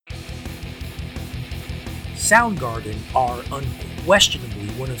Soundgarden are unquestionably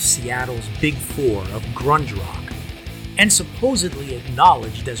one of Seattle's big four of grunge rock, and supposedly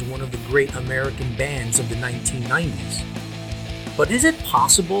acknowledged as one of the great American bands of the 1990s. But is it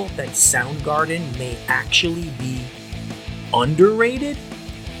possible that Soundgarden may actually be underrated?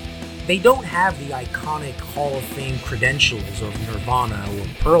 They don't have the iconic Hall of Fame credentials of Nirvana or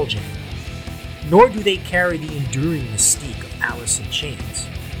Pearl Jam, nor do they carry the enduring mystique of Alice in Chains.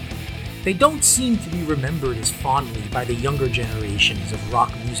 They don't seem to be remembered as fondly by the younger generations of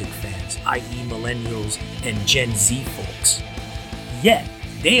rock music fans, i.e. millennials and Gen Z folks. Yet,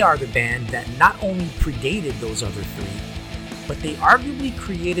 they are the band that not only predated those other three, but they arguably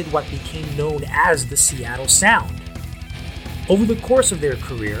created what became known as the Seattle Sound. Over the course of their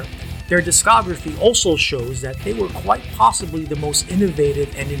career, their discography also shows that they were quite possibly the most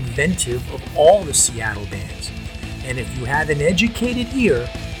innovative and inventive of all the Seattle bands. And if you have an educated ear,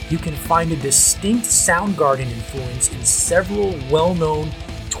 you can find a distinct Soundgarden influence in several well-known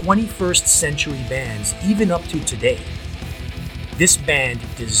 21st century bands, even up to today. This band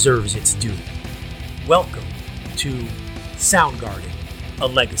deserves its due. Welcome to Soundgarden A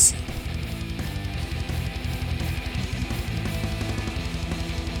Legacy.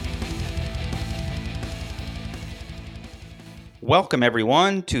 Welcome,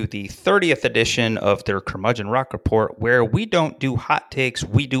 everyone, to the 30th edition of their Curmudgeon Rock Report, where we don't do hot takes,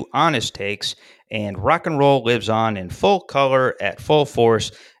 we do honest takes, and rock and roll lives on in full color, at full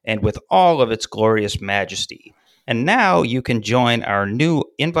force, and with all of its glorious majesty. And now you can join our new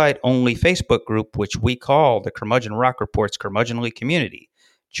invite-only Facebook group, which we call the Curmudgeon Rock Report's Curmudgeonly Community.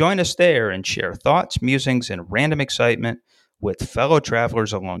 Join us there and share thoughts, musings, and random excitement with fellow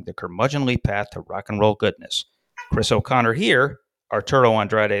travelers along the curmudgeonly path to rock and roll goodness. Chris O'Connor here, Arturo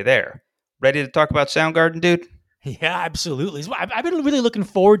Andrade there. Ready to talk about Soundgarden, dude? Yeah, absolutely. I've been really looking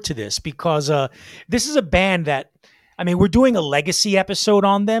forward to this because this is a band that, I mean, we're doing a legacy episode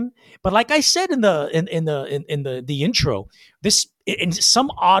on them, but like I said in the intro, this in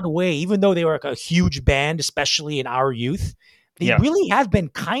some odd way, even though they were like a huge band, especially in our youth, they really have been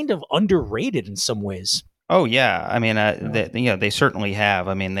kind of underrated in some ways. Oh yeah, I mean, they certainly have.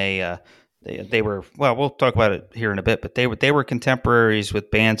 I mean, they were, well, we'll talk about it here in a bit, but they were contemporaries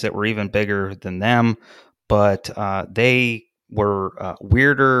with bands that were even bigger than them, but they were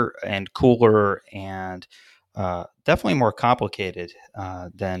weirder and cooler and definitely more complicated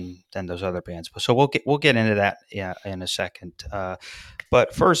than those other bands. So we'll get into that in a second.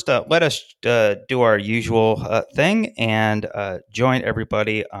 But first, let us do our usual thing and join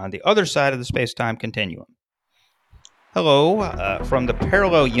everybody on the other side of the space-time continuum. Hello from the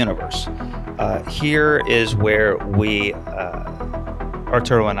parallel universe. Here is where we,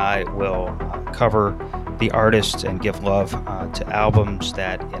 Arturo and I, will cover the artists and give love to albums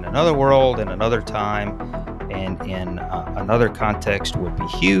that in another world, in another time, and in another context would be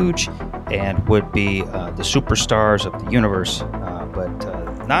huge and would be the superstars of the universe,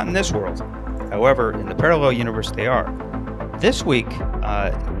 but not in this world. However, in the parallel universe, they are. This week,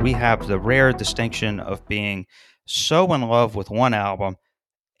 we have the rare distinction of being so in love with one album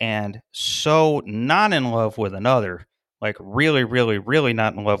and so not in love with another, like really, really, really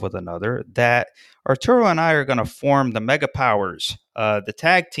not in love with another, that Arturo and I are going to form the Mega Powers, the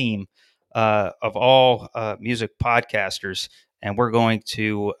tag team of all music podcasters, and we're going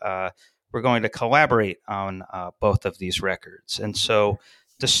to collaborate on both of these records. And so,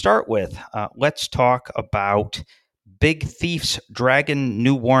 to start with, let's talk about Big Thief's Dragon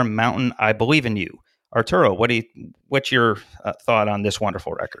New Warm Mountain, I Believe in You. Arturo, what's your thought on this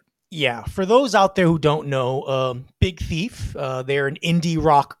wonderful record? Yeah, for those out there who don't know, Big Thief, they're an indie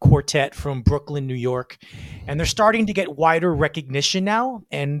rock quartet from Brooklyn, New York, and they're starting to get wider recognition now,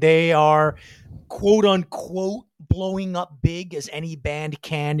 and they are, quote unquote, blowing up big as any band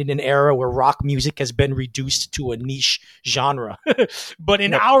can in an era where rock music has been reduced to a niche genre. But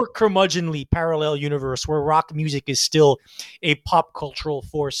in our curmudgeonly parallel universe where rock music is still a pop cultural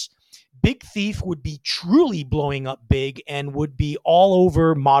force, Big Thief would be truly blowing up big and would be all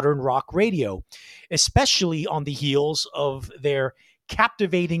over modern rock radio, especially on the heels of their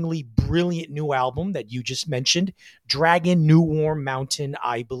captivatingly brilliant new album that you just mentioned, Dragon New Warm Mountain,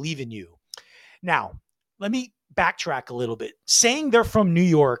 I Believe in You. Now, let me backtrack a little bit. Saying they're from New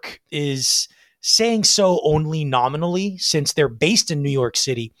York is saying so only nominally, since they're based in New York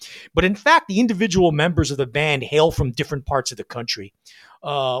City. But in fact, the individual members of the band hail from different parts of the country.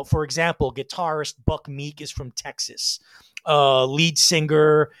 For example, guitarist Buck Meek is from Texas. Lead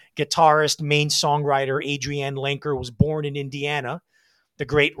singer, guitarist, main songwriter Adrienne Lenker was born in Indiana, the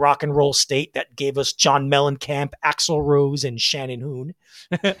great rock and roll state that gave us John Mellencamp, Axl Rose, and Shannon Hoon.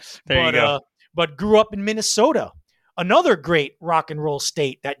 There you go. but grew up in Minnesota, another great rock and roll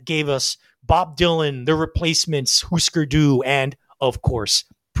state that gave us Bob Dylan, The Replacements, Husker Du, and of course,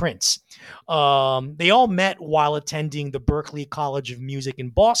 Prince. They all met while attending the Berklee College of Music in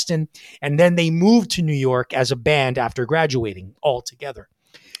Boston, and then they moved to New York as a band after graduating all together.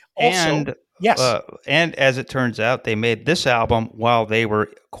 Also, And yes, and as it turns out, they made this album while they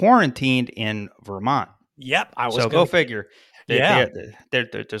were quarantined in Vermont. yep, I was So go gonna, figure. yeah.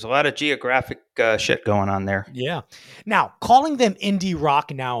 There's a lot of geographic shit going on there. Yeah. Now, calling them indie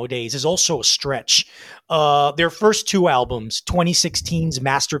rock nowadays is also a stretch. Their first two albums, 2016's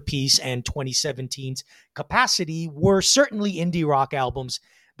Masterpiece and 2017's Capacity, were certainly indie rock albums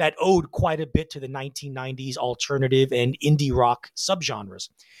that owed quite a bit to the 1990s alternative and indie rock subgenres.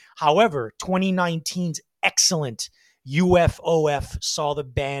 However, 2019's excellent UFOF saw the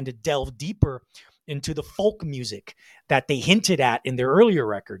band delve deeper into the folk music that they hinted at in their earlier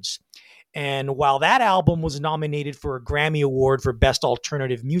records. And while that album was nominated for a Grammy Award for Best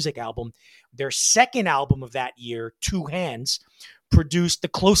Alternative Music Album, their second album of that year, Two Hands, produced the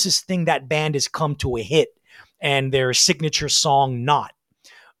closest thing that band has come to a hit, and their signature song, Not.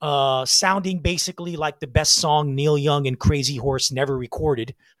 Sounding basically like the best song Neil Young and Crazy Horse never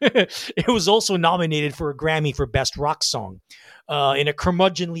recorded. It was also nominated for a Grammy for Best Rock Song. In a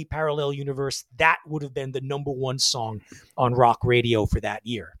curmudgeonly parallel universe, that would have been the number one song on rock radio for that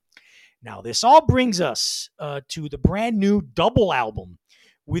year. Now, this all brings us to the brand new double album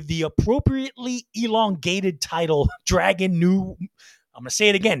with the appropriately elongated title, Dragon New. I'm going to say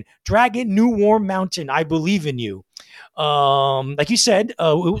it again, Dragon New Warm Mountain, I Believe in You. Like you said, it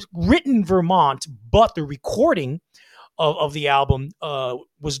was written in Vermont, but the recording of the album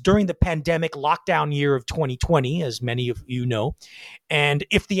was during the pandemic lockdown year of 2020, as many of you know. And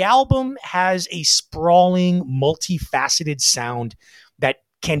if the album has a sprawling, multifaceted sound that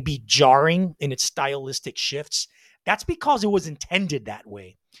can be jarring in its stylistic shifts, that's because it was intended that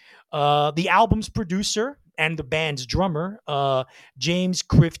way. The album's producer and the band's drummer, James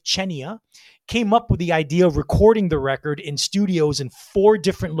Krivchenia, came up with the idea of recording the record in studios in four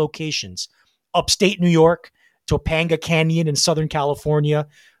different locations: upstate New York, Topanga Canyon in Southern California,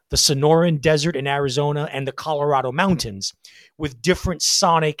 the Sonoran Desert in Arizona, and the Colorado Mountains, with different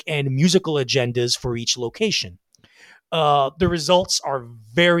sonic and musical agendas for each location. The results are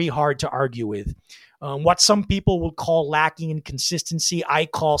very hard to argue with. What some people would call lacking in consistency, I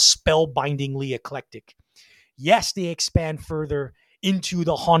call spellbindingly eclectic. Yes, they expand further into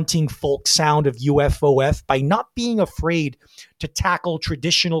the haunting folk sound of UFOF by not being afraid to tackle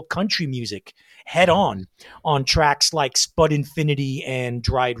traditional country music head on tracks like Spud Infinity and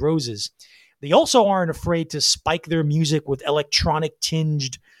Dried Roses. They also aren't afraid to spike their music with electronic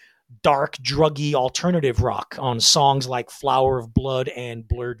tinged dark, druggy alternative rock on songs like Flower of Blood and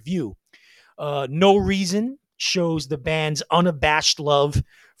Blurred View. No Reason shows the band's unabashed love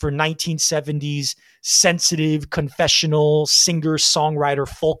for 1970s sensitive, confessional, singer songwriter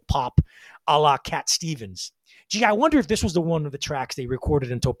folk pop a la Cat Stevens. Gee, I wonder if this was the one of the tracks they recorded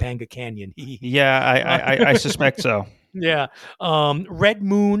in Topanga Canyon. Yeah, I suspect so. Yeah. Red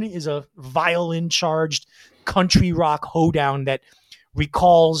Moon is a violin charged country rock hoedown that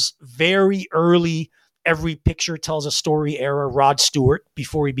recalls very early Every Picture Tells a Story era Rod Stewart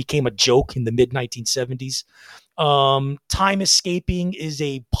before he became a joke in the mid 1970s. Time Escaping is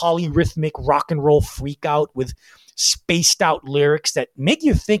a polyrhythmic rock and roll freakout with spaced out lyrics that make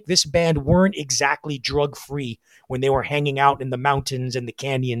you think this band weren't exactly drug free when they were hanging out in the mountains and the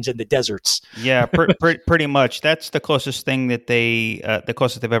canyons and the deserts. Yeah, pretty much. That's the closest thing that the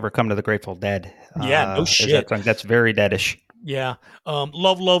closest they've ever come to the Grateful Dead. Yeah, no shit. That's very deadish. Yeah.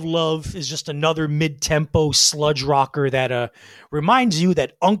 Love, Love, Love is just another mid-tempo sludge rocker that reminds you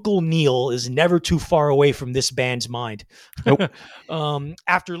that Uncle Neil is never too far away from this band's mind. Nope.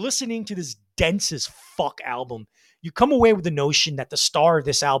 After listening to this dense as fuck album, you come away with the notion that the star of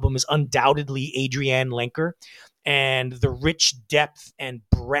this album is undoubtedly Adrienne Lenker and the rich depth and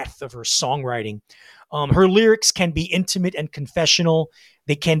breadth of her songwriting. Her lyrics can be intimate and confessional.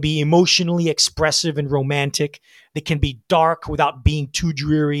 They can be emotionally expressive and romantic. They can be dark without being too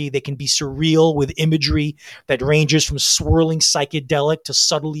dreary. They can be surreal with imagery that ranges from swirling psychedelic to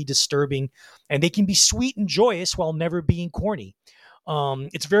subtly disturbing. And they can be sweet and joyous while never being corny.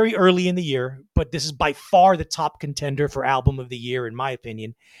 It's very early in the year, but this is by far the top contender for album of the year, in my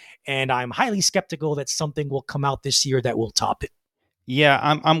opinion. And I'm highly skeptical that something will come out this year that will top it. Yeah,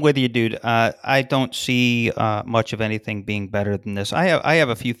 I'm with you, dude. I don't see much of anything being better than this. I have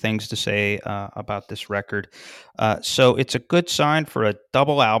a few things to say about this record. So it's a good sign for a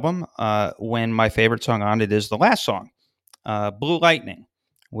double album when my favorite song on it is the last song, Blue Lightning,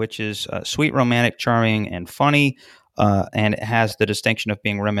 which is sweet, romantic, charming, and funny. And it has the distinction of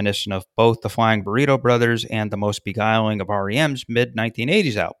being reminiscent of both the Flying Burrito Brothers and the most beguiling of REM's mid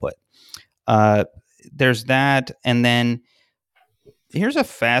 1980s output. Uh, there's that. And then here's a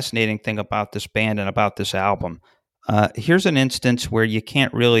fascinating thing about this band and about this album. Here's an instance where you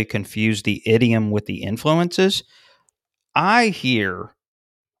can't really confuse the idiom with the influences. I hear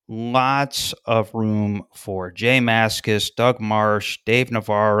lots of room for Jay Mascis, Doug Marsh, Dave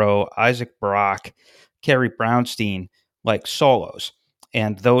Navarro, Isaac Brock, Kerry Brownstein, like solos,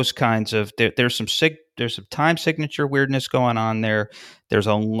 and those kinds of. There's some time signature weirdness going on there. There's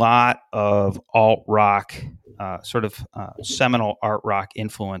a lot of alt rock, seminal art rock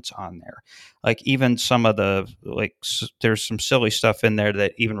influence on there. Like even some of there's some silly stuff in there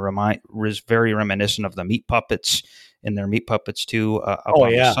that even was very reminiscent of the Meat Puppets in their Meat Puppets 2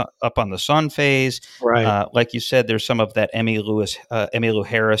 up on the Sun phase. Right. Like you said, there's some of that Emmylou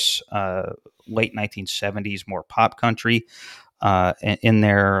Harris late 1970s more pop country in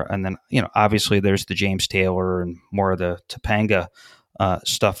there, and then obviously there's the James Taylor and more of the Topanga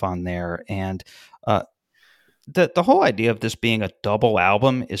stuff on there, and the whole idea of this being a double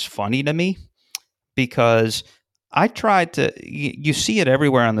album is funny to me because I tried to. You see it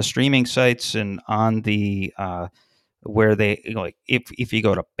everywhere on the streaming sites and on the where they like if you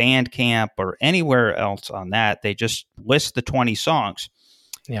go to Bandcamp or anywhere else on that, they just list the 20 songs.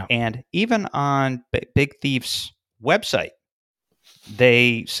 Yeah. And even on Big Thief's website,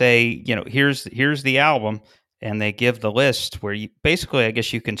 they say, here's the album, and they give the list where you basically, I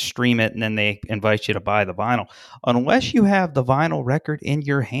guess you can stream it, and then they invite you to buy the vinyl. Unless you have the vinyl record in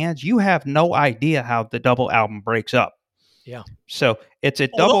your hands, you have no idea how the double album breaks up. Yeah. So it's a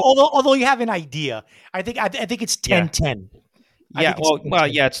double. Although you have an idea, I think it's 10-10. Yeah.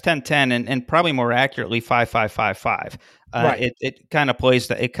 It's 10-10 and probably more accurately 5-5-5-5. Right. It kind of plays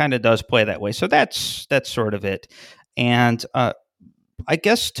that. It kind of does play that way. So that's sort of it. And I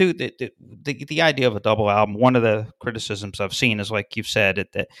guess too the idea of a double album. One of the criticisms I've seen is like you've said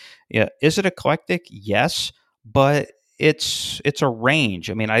is it eclectic? Yes, but it's a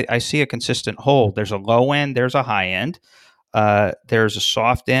range. I mean, I see a consistent whole. There's a low end. There's a high end. There's a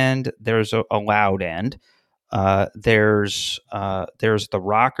soft end. There's a loud end. There's the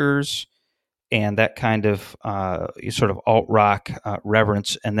rockers and that kind of sort of alt rock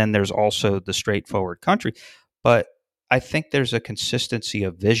reverence, and then there's also the straightforward country. But I think there's a consistency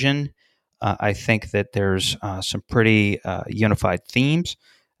of vision. I think that there's some pretty unified themes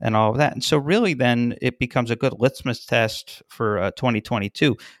and all of that. And so really then it becomes a good litmus test for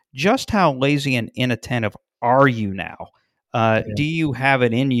 2022. Just how lazy and inattentive are you now? Do you have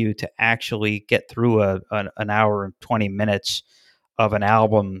it in you to actually get through an hour and 20 minutes of an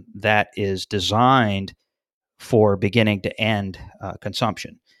album that is designed for beginning to end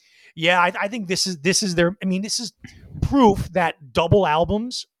consumption? Yeah, I think this is this is proof that double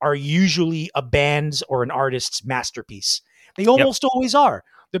albums are usually a band's or an artist's masterpiece. They almost always are.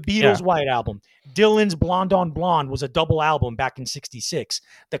 The Beatles' White Album, Dylan's Blonde on Blonde was a double album back in '66.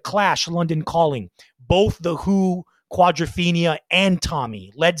 The Clash, London Calling, both The Who, Quadrophenia, and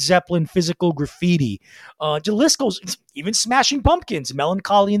Tommy, Led Zeppelin, Physical Graffiti. The list goes, even Smashing Pumpkins,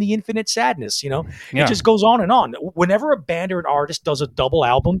 Melancholy and the Infinite Sadness. It just goes on and on. Whenever a band or an artist does a double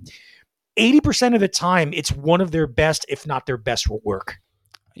album, 80% of the time, it's one of their best, if not their best work.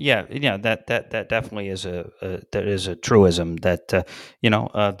 Yeah, that definitely is a truism that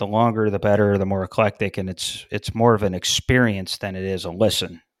the longer the better, the more eclectic, and it's more of an experience than it is a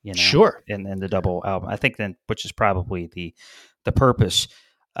listen. Sure. In the double album, I think then, which is probably the purpose.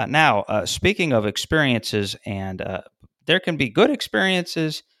 Now, speaking of experiences, and there can be good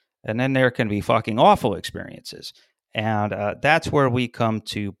experiences, and then there can be fucking awful experiences, and that's where we come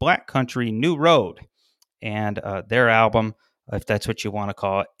to Black Country New Road and their album, if that's what you want to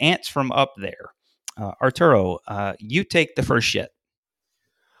call it, Ants from Up There. Arturo, you take the first shit.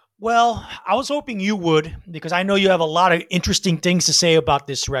 Well, I was hoping you would, because I know you have a lot of interesting things to say about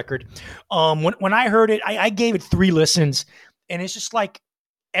this record. When I heard it, I gave it 3 listens, and it's just like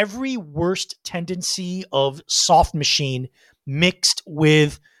every worst tendency of Soft Machine mixed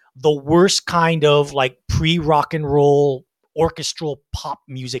with the worst kind of like pre-rock and roll orchestral pop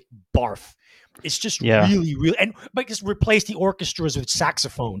music barf. It's just really, but just replace the orchestras with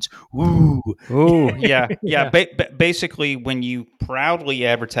saxophones. Ooh, yeah. Basically, when you proudly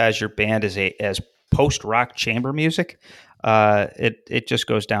advertise your band as post-rock chamber music, it just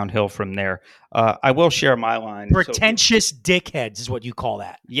goes downhill from there. I will share my line. Pretentious dickheads is what you call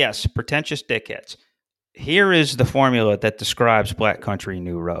that. Yes, pretentious dickheads. Here is the formula that describes Black Country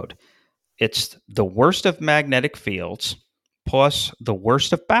New Road. It's the worst of magnetic fields, plus the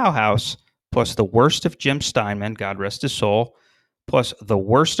worst of Bauhaus, plus the worst of Jim Steinman, God rest his soul, plus the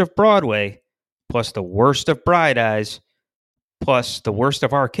worst of Broadway, plus the worst of Bright Eyes, plus the worst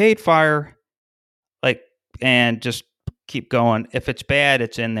of Arcade Fire, like, and just keep going. If it's bad,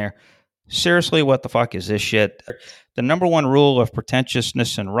 it's in there. Seriously, what the fuck is this shit? The number one rule of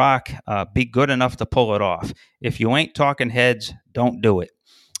pretentiousness in rock: be good enough to pull it off. If you ain't talking heads, don't do it.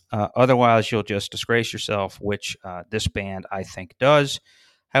 Otherwise, you'll just disgrace yourself, which this band, I think, does.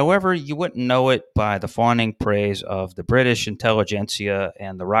 However, you wouldn't know it by the fawning praise of the British intelligentsia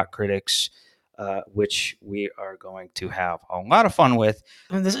and the rock critics, which we are going to have a lot of fun with.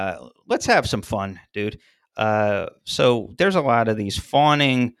 Let's have some fun, dude. So there's a lot of these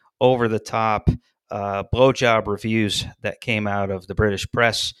fawning, over-the-top blowjob reviews that came out of the British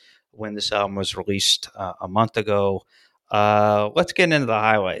press when this album was released a month ago. Let's get into the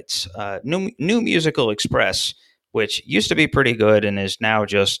highlights. New Musical Express, which used to be pretty good and is now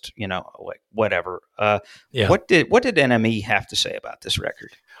just, like whatever. Yeah. What did NME have to say about this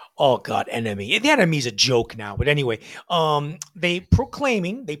record? Oh God, Enemy. The Enemy's a joke now. But anyway, they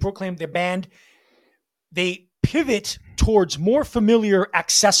proclaim the band. They pivot towards more familiar,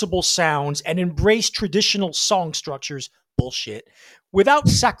 accessible sounds and embrace traditional song structures. Bullshit. Without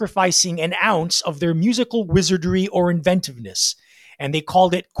sacrificing an ounce of their musical wizardry or inventiveness. And they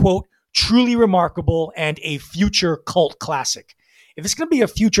called it, quote, truly remarkable and a future cult classic. If it's going to be a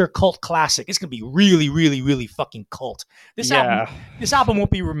future cult classic, it's going to be really, really, really fucking cult. This album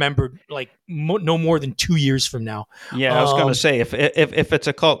won't be remembered like no more than 2 years from now. Yeah, I was going to say if it's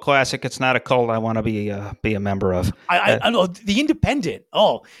a cult classic, it's not a cult I want to be a member of. I know The Independent.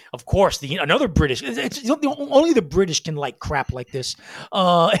 Oh, of course, another British. Only the British can like crap like this.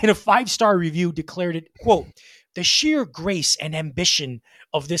 And a 5-star review declared it, quote, the sheer grace and ambition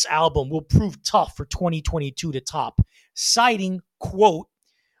of this album will prove tough for 2022 to top, citing, quote,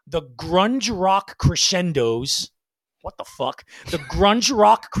 the grunge rock crescendos. What the fuck? The grunge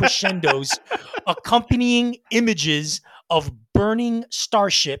rock crescendos accompanying images of burning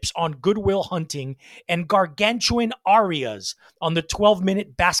starships on Goodwill Hunting and gargantuan arias on the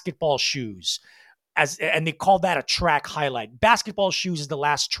 12-minute Basketball Shoes. And they call that a track highlight. Basketball Shoes is the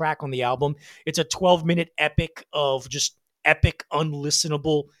last track on the album. It's a 12-minute epic of just epic,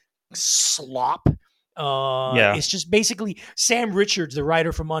 unlistenable slop. It's just basically Sam Richards, the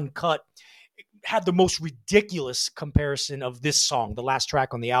writer from Uncut, had the most ridiculous comparison of this song, the last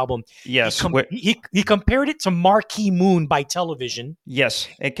track on the album. Yes, he compared it to Marquee Moon by Television. Yes,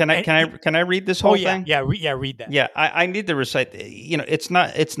 can I read this whole thing? Read that. Yeah, I need to recite. It's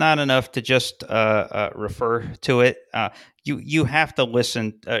not enough to just refer to it. You have to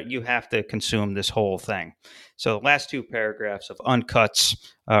listen. You have to consume this whole thing. So the last two paragraphs of Uncut's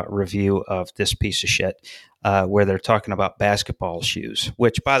review of this piece of shit, where they're talking about Basketball Shoes,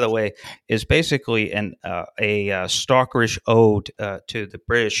 which, by the way, is basically a stalkerish ode to the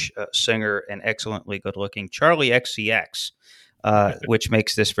British singer and excellently good-looking Charlie XCX, which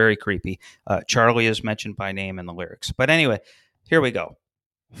makes this very creepy. Charlie is mentioned by name in the lyrics. But anyway, here we go.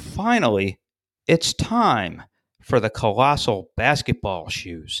 Finally, it's time for the colossal Basketball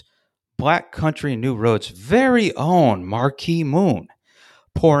Shoes, Black Country New Road's very own Marquee Moon,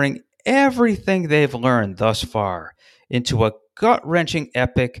 pouring everything they've learned thus far into a gut-wrenching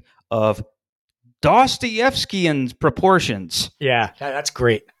epic of Dostoevskian proportions. Yeah, that's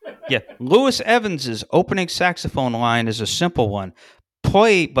great. Yeah, Lewis Evans's opening saxophone line is a simple one,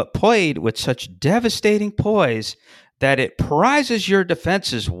 played with such devastating poise that it prizes your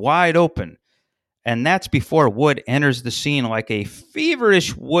defenses wide open. And that's before Wood enters the scene like a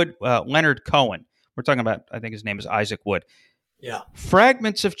feverish Leonard Cohen. We're talking about, I think his name is Isaac Wood. Yeah.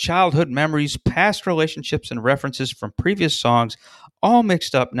 Fragments of childhood memories, past relationships, and references from previous songs, all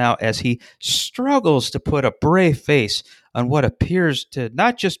mixed up now as he struggles to put a brave face on what appears to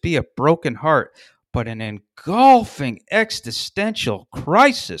not just be a broken heart, but an engulfing existential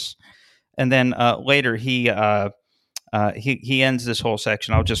crisis. And then later he ends this whole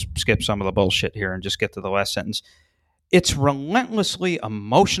section. I'll just skip some of the bullshit here and just get to the last sentence. Its relentlessly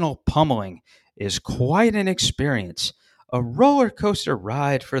emotional pummeling is quite an experience, a roller coaster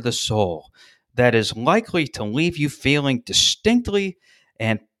ride for the soul that is likely to leave you feeling distinctly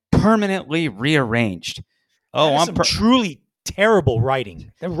and permanently rearranged. Oh, I'm truly terrible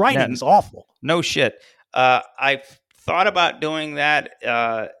writing. The writing is awful. No shit. I've thought about doing that,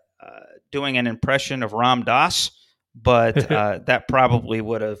 doing an impression of Ram Dass, but that probably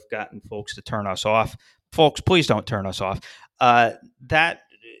would have gotten folks to turn us off. Folks, please don't turn us off.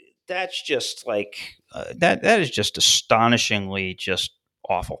 That's just like that is just astonishingly just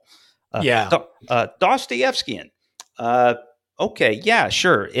awful. Yeah. Dostoevskian. Okay, yeah,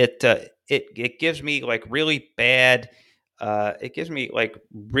 sure. It gives me like really bad. It gives me like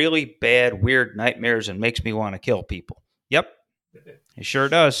really bad, weird nightmares and makes me want to kill people. Yep, it sure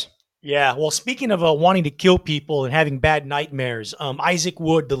does. Yeah, well, speaking of wanting to kill people and having bad nightmares, Isaac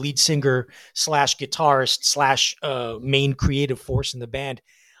Wood, the lead singer slash guitarist slash main creative force in the band,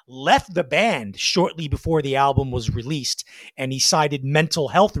 left the band shortly before the album was released, and he cited mental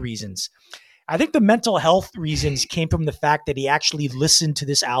health reasons. I think the mental health reasons came from the fact that he actually listened to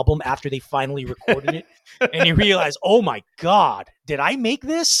this album after they finally recorded it, and he realized, "Oh my God, did I make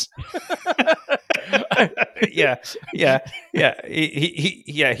this?" Yeah, yeah,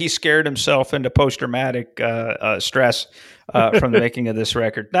 yeah. He scared himself into post traumatic stress from the making of this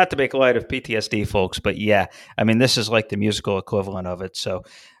record. Not to make light of PTSD, folks, but yeah, I mean, this is like the musical equivalent of it. So,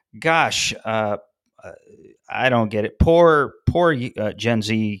 gosh, uh, I don't get it. Poor Gen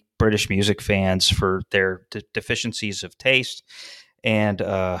Z British music fans for their deficiencies of taste. And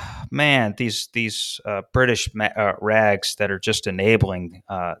man, these British rags that are just enabling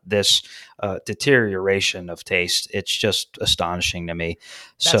this deterioration of taste. It's just astonishing to me.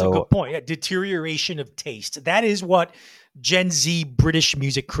 That's a So good point. Yeah, deterioration of taste. That is what Gen Z British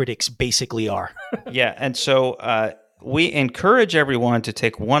music critics basically are. yeah, and so we encourage everyone to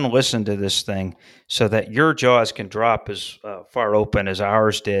take one listen to this thing so that your jaws can drop as far open as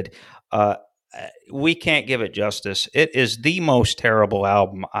ours did. We can't give it justice. It is the most terrible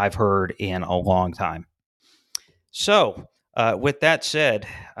album I've heard in a long time. So, with that said,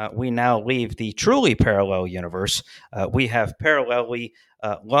 we now leave the truly parallel universe. We have parallelly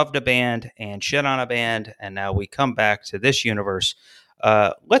loved a band and shit on a band, and now we come back to this universe.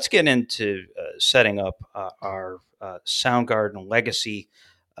 Let's get into setting up our Soundgarden Legacy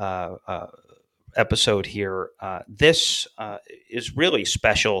episode here. This is really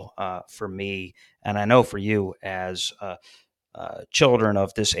special for me, and I know for you as children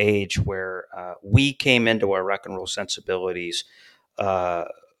of this age where we came into our rock and roll sensibilities uh,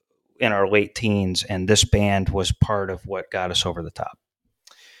 in our late teens, and this band was part of what got us over the top.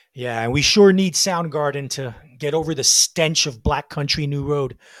 Yeah, and we sure need Soundgarden to get over the stench of Black Country New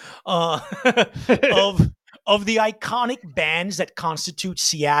Road. Uh, of of the iconic bands that constitute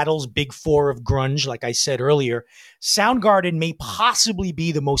Seattle's big four of grunge, like I said earlier, Soundgarden may possibly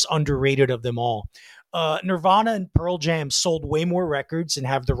be the most underrated of them all. Nirvana and Pearl Jam sold way more records and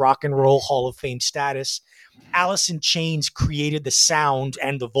have the Rock and Roll Hall of Fame status. Alice in Chains created the sound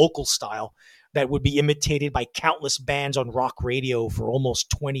and the vocal style that would be imitated by countless bands on rock radio for almost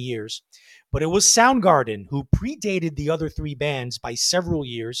 20 years. But it was Soundgarden, who predated the other three bands by several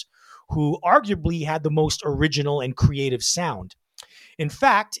years, who arguably had the most original and creative sound. In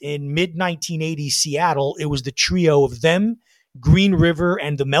fact, in mid 1980s Seattle, it was the trio of them, Green River,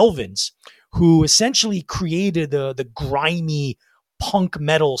 and the Melvins who essentially created the grimy punk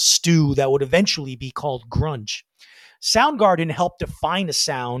metal stew that would eventually be called grunge. Soundgarden helped define a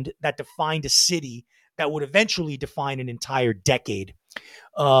sound that defined a city that would eventually define an entire decade.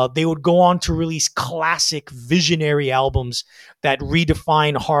 They would go on to release classic visionary albums that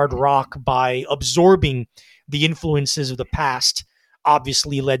redefine hard rock by absorbing the influences of the past.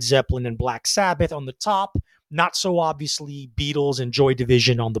 Obviously, Led Zeppelin and Black Sabbath on the top, not so obviously Beatles and Joy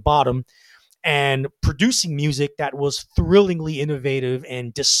Division on the bottom, and producing music that was thrillingly innovative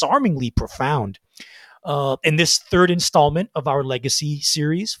and disarmingly profound. In this third installment of our Legacy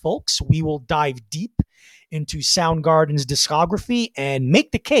series, folks, we will dive deep into Soundgarden's discography and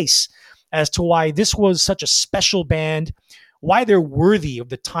make the case as to why this was such a special band, why they're worthy of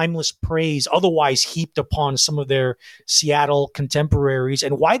the timeless praise otherwise heaped upon some of their Seattle contemporaries,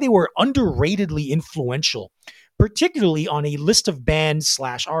 and why they were underratedly influential, particularly on a list of bands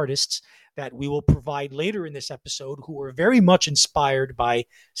slash artists that we will provide later in this episode who were very much inspired by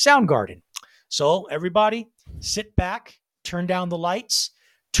Soundgarden. So, everybody, sit back, turn down the lights,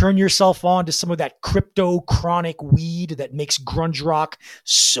 turn yourself on to some of that crypto chronic weed that makes grunge rock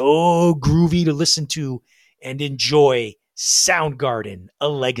so groovy to listen to, and enjoy Soundgarden, A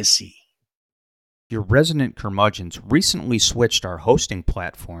Legacy. Your resident curmudgeons recently switched our hosting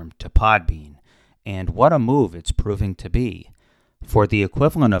platform to Podbean, and what a move it's proving to be. For the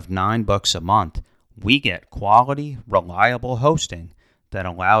equivalent of $9 a month, we get quality, reliable hosting that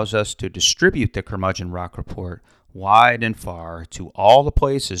allows us to distribute the Curmudgeon Rock Report wide and far to all the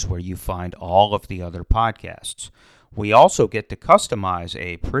places where you find all of the other podcasts. We also get to customize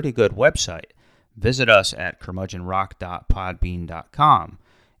a pretty good website. Visit us at curmudgeonrock.podbean.com.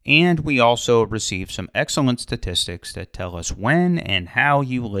 And we also receive some excellent statistics that tell us when and how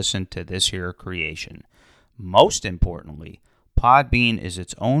you listen to this here creation. Most importantly, Podbean is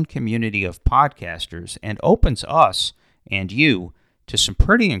its own community of podcasters and opens us and you to some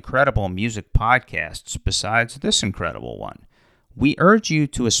pretty incredible music podcasts besides this incredible one. We urge you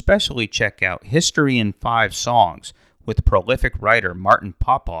to especially check out History in 5 Songs with prolific writer Martin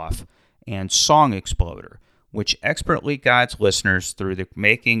Popoff and Song Exploder, which expertly guides listeners through the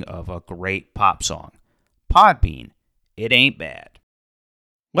making of a great pop song. Podbean, it ain't bad.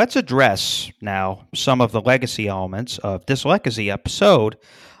 Let's address now some of the legacy elements of this legacy episode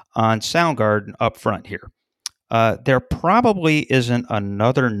on Soundgarden up front here. There probably isn't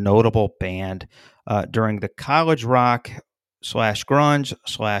another notable band during the college rock slash grunge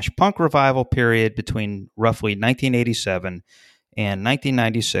slash punk revival period between roughly 1987 and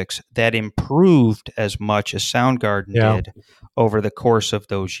 1996 that improved as much as Soundgarden did over the course of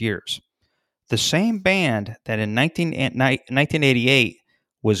those years. The same band that in 1988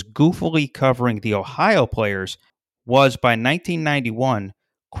 was goofily covering the Ohio Players was by 1991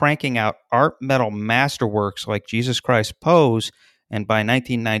 cranking out art metal masterworks like Jesus Christ Pose, and by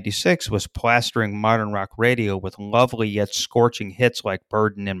 1996 was plastering modern rock radio with lovely yet scorching hits like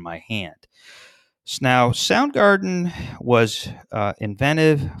Burden in My Hand. Now, Soundgarden was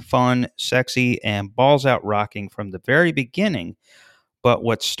inventive, fun, sexy, and balls out rocking from the very beginning. But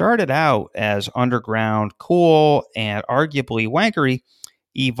what started out as underground, cool, and arguably wankery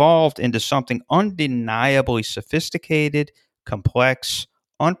evolved into something undeniably sophisticated, complex,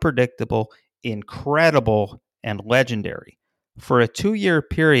 unpredictable, incredible, and legendary. For a 2-year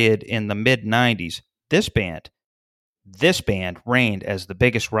period in the mid 90s, this band reigned as the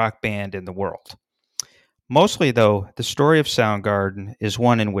biggest rock band in the world. Mostly, though, the story of Soundgarden is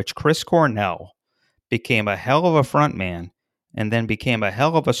one in which Chris Cornell became a hell of a frontman, and then became a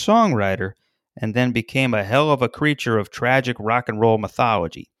hell of a songwriter, and then became a hell of a creature of tragic rock and roll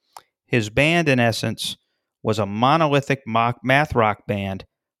mythology. His band, in essence, was a monolithic math rock band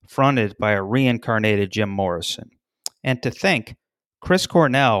fronted by a reincarnated Jim Morrison. And to think, Chris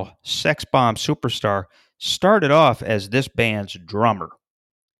Cornell, sex bomb superstar, started off as this band's drummer.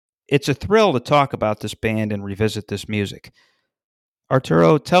 It's a thrill to talk about this band and revisit this music.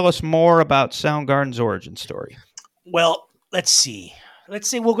 Arturo, tell us more about Soundgarden's origin story. Well, let's see. Let's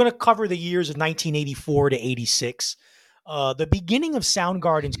say we're going to cover the years of 1984 to 86. The beginning of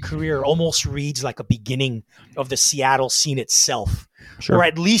Soundgarden's career almost reads like a beginning of the Seattle scene itself, or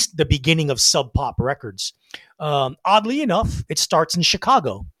at least the beginning of Sub Pop Records. Oddly enough, it starts in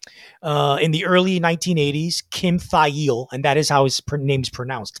Chicago. In the early 1980s, Kim Thayil, and that is how his name is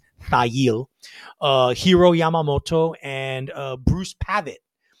pronounced, Thayil, Hiro Yamamoto, and Bruce Pavitt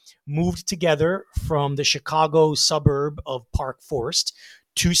moved together from the Chicago suburb of Park Forest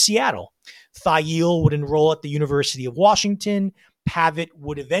to Seattle. Thayil would enroll at the University of Washington. Pavitt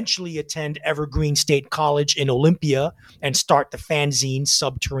would eventually attend Evergreen State College in Olympia and start the fanzine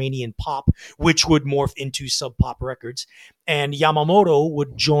Subterranean Pop, which would morph into Sub Pop Records. And Yamamoto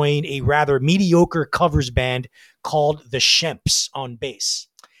would join a rather mediocre covers band called the Shemps on bass.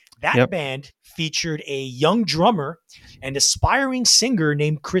 That band featured a young drummer and aspiring singer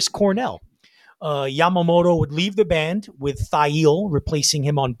named Chris Cornell. Yamamoto would leave the band with Thayil replacing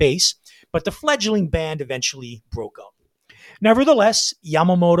him on bass, but the fledgling band eventually broke up. Nevertheless,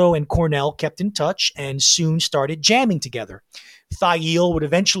 Yamamoto and Cornell kept in touch and soon started jamming together. Thayil would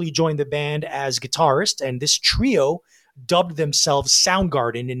eventually join the band as guitarist, and this trio dubbed themselves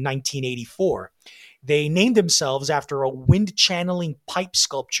Soundgarden in 1984. They named themselves after a wind channeling pipe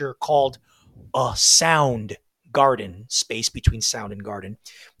sculpture called a Sound Garden, space between sound and garden,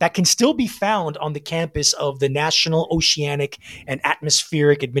 that can still be found on the campus of the National Oceanic and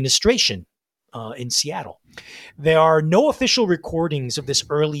Atmospheric Administration in Seattle. There are no official recordings of this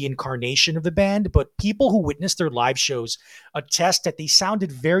early incarnation of the band, but people who witnessed their live shows attest that they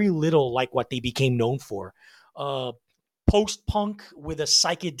sounded very little like what they became known for. Post-punk with a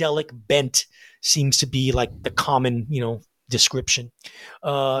psychedelic bent seems to be like the common, description.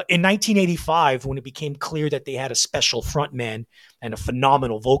 In 1985, when it became clear that they had a special frontman and a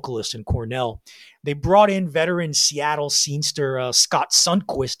phenomenal vocalist in Cornell, they brought in veteran Seattle scenester Scott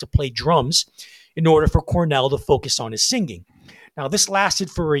Sundquist to play drums in order for Cornell to focus on his singing. Now, this lasted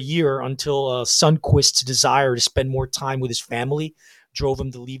for a year until Sundquist's desire to spend more time with his family drove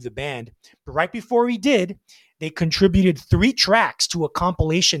him to leave the band. But right before he did, they contributed 3 tracks to a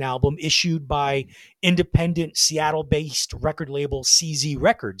compilation album issued by independent Seattle-based record label CZ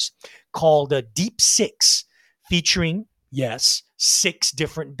Records called Deep Six, featuring, 6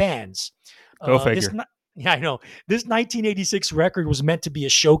 different bands. Go figure. I know. This 1986 record was meant to be a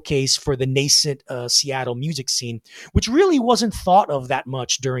showcase for the nascent Seattle music scene, which really wasn't thought of that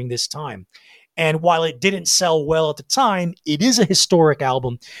much during this time. And while it didn't sell well at the time, it is a historic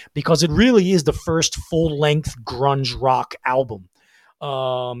album because it really is the first full length grunge rock album.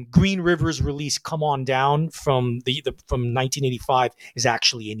 Green River's release "Come On Down" from 1985 is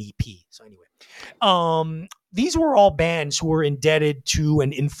actually an EP. So anyway, these were all bands who were indebted to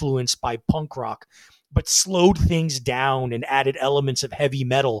and influenced by punk rock, but slowed things down and added elements of heavy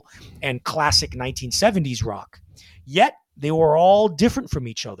metal and classic 1970s rock. Yet they were all different from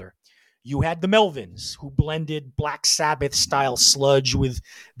each other. You had the Melvins, who blended Black Sabbath style sludge with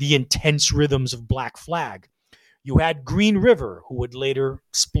the intense rhythms of Black Flag. You had Green River, who would later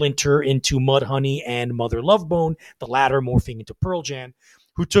splinter into Mudhoney and Mother Love Bone, the latter morphing into Pearl Jam,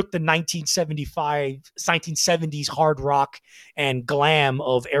 who took the 1970s hard rock and glam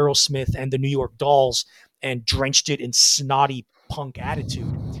of Aerosmith and the New York Dolls and drenched it in snotty punk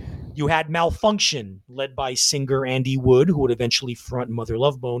attitude. You had Malfunction, led by singer Andy Wood, who would eventually front Mother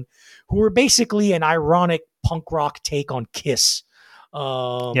Love Bone, who were basically an ironic punk rock take on Kiss.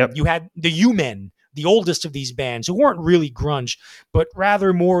 Yep. You had the U-Men, the oldest of these bands, who weren't really grunge, but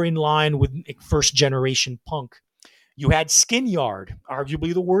rather more in line with first generation punk. You had Skin Yard,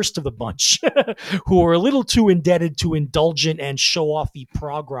 arguably the worst of the bunch, who were a little too indebted to indulgent and show-offy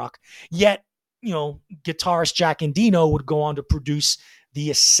prog rock. Yet, guitarist Jack Endino would go on to produce the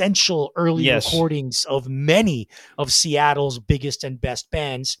essential early recordings of many of Seattle's biggest and best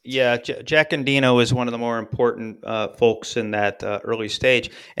bands. Yeah, Jack Endino is one of the more important folks in that early stage.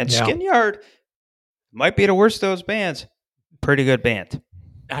 And Skin Yard might be the worst of those bands. Pretty good band.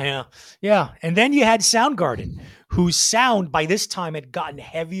 Yeah. And then you had Soundgarden, whose sound by this time had gotten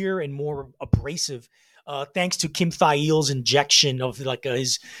heavier and more abrasive, thanks to Kim Thayil's injection of like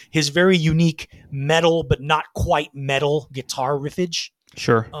his very unique metal but not quite metal guitar riffage.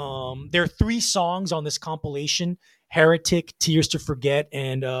 Sure. There are 3 songs on this compilation: "Heretic," "Tears to Forget,"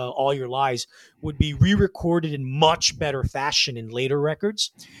 and "All Your Lies" would be re-recorded in much better fashion in later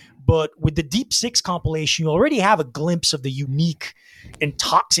records. But with the Deep Six compilation, you already have a glimpse of the unique,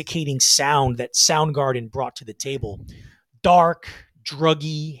 intoxicating sound that Soundgarden brought to the table. Dark,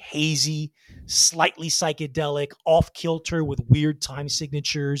 druggy, hazy, slightly psychedelic, off-kilter with weird time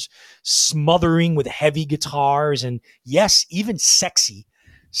signatures, smothering with heavy guitars, and yes, even sexy.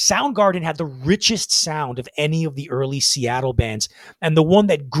 Soundgarden had the richest sound of any of the early Seattle bands, and the one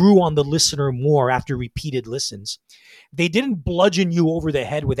that grew on the listener more after repeated listens. They didn't bludgeon you over the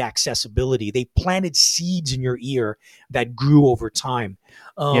head with accessibility. They planted seeds in your ear that grew over time.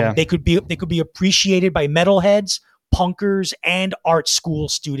 They could be appreciated by metalheads, punkers, and art school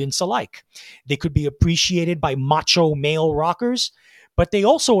students alike. They could be appreciated by macho male rockers, but they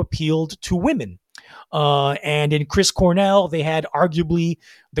also appealed to women. And in Chris Cornell, they had arguably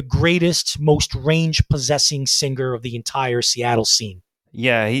the greatest, most range-possessing singer of the entire Seattle scene.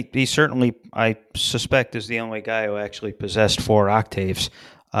 Yeah, he certainly, I suspect, is the only guy who actually possessed 4 octaves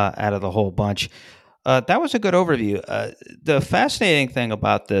out of the whole bunch. That was a good overview. The fascinating thing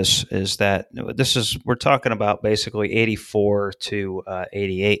about this is that we're talking about basically 84 to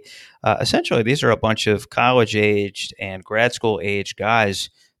 88. Essentially, these are a bunch of college-aged and grad school-aged guys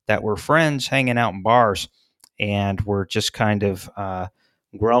that were friends hanging out in bars and were just kind of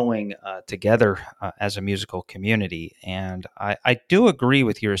growing together as a musical community. And I do agree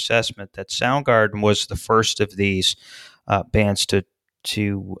with your assessment that Soundgarden was the first of these bands to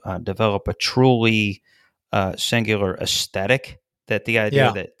develop a truly singular aesthetic. That the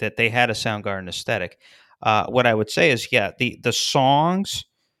idea that they had a Soundgarden aesthetic. What I would say is, the songs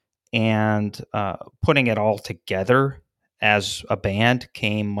and putting it all together as a band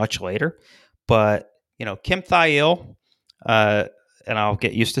came much later. But Kim Thayil, and I'll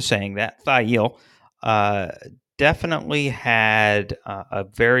get used to saying that, Thayil, definitely had a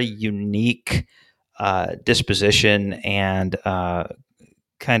very unique disposition and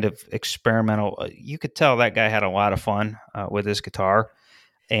kind of experimental. You could tell that guy had a lot of fun with his guitar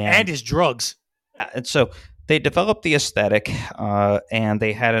and his drugs. And so they developed the aesthetic, and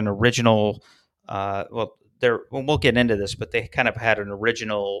they had an original. We'll get into this, but they kind of had an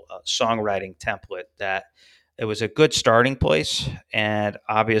original songwriting template that it was a good starting place. And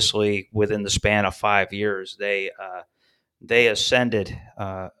obviously, within the span of 5 years, they ascended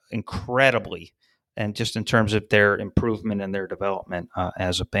incredibly, and just in terms of their improvement and their development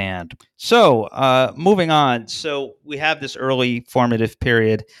as a band. So moving on. So we have this early formative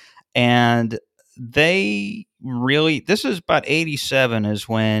period, and this is about 87 is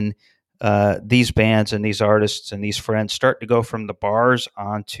when these bands and these artists and these friends start to go from the bars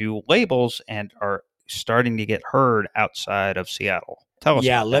onto labels and are starting to get heard outside of Seattle. Tell us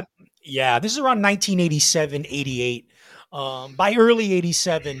about that. Yeah, this is around 1987, 88. By early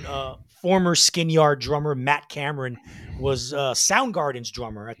 87, former Skin Yard drummer Matt Cameron was Soundgarden's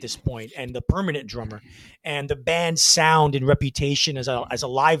drummer at this point and the permanent drummer. And the band's sound and reputation as a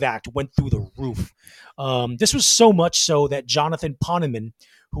live act went through the roof. This was so much so that Jonathan Poneman,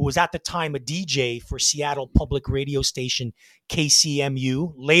 who was at the time a DJ for Seattle public radio station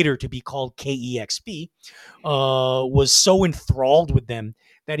KCMU, later to be called KEXP, was so enthralled with them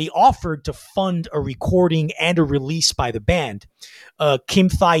that he offered to fund a recording and a release by the band. Kim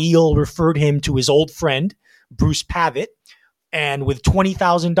Thayil referred him to his old friend, Bruce Pavitt, and with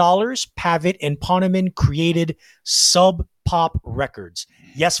 $20,000, Pavitt and Poneman created Sub Pop Records.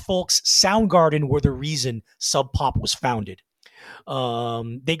 Yes, folks, Soundgarden were the reason Sub Pop was founded.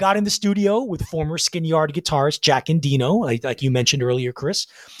 They got in the studio with former Skin Yard guitarist Jack Endino, like you mentioned earlier, Chris,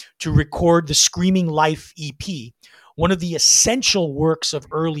 to record the Screaming Life EP, one of the essential works of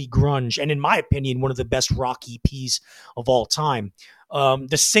early grunge, and in my opinion, one of the best rock EPs of all time.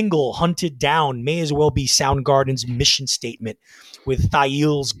 The single Hunted Down may as well be Soundgarden's mission statement, with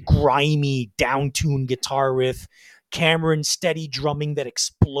Thayil's grimy, down-tuned guitar riff, Cameron's steady drumming that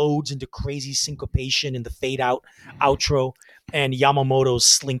explodes into crazy syncopation in the fade-out outro, and Yamamoto's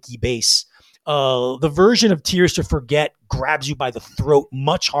slinky bass. The version of Tears to Forget grabs you by the throat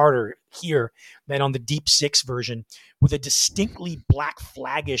much harder here than on the Deep Six version, with a distinctly Black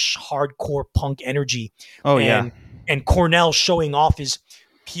Flag-ish hardcore punk energy. Oh, and, yeah. And Cornell showing off his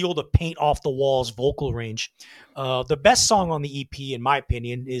peel the paint off the walls vocal range. The best song on the EP, in my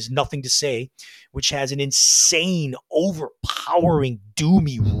opinion, is Nothing to Say, which has an insane, overpowering,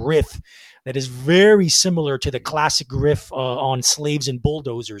 doomy riff that is very similar to the classic riff on Slaves and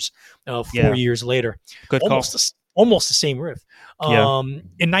Bulldozers 4 years later. Good call. Almost the same riff. Yeah.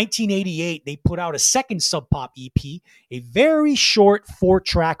 In 1988, they put out a second Sub Pop EP, a very short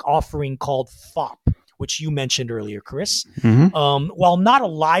 4-track offering called Fop, which you mentioned earlier, Chris. Mm-hmm. While not a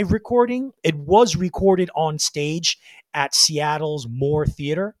live recording, it was recorded on stage at Seattle's Moore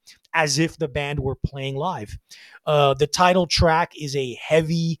Theater, as if the band were playing live. The title track is a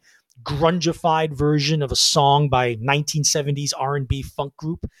heavy, grungified version of a song by 1970s R&B funk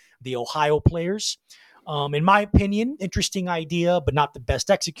group, the Ohio Players. In my opinion, interesting idea, but not the best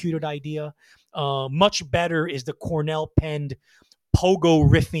executed idea. Much better is the Cornell penned pogo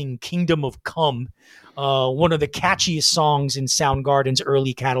riffing Kingdom of Come, one of the catchiest songs in Soundgarden's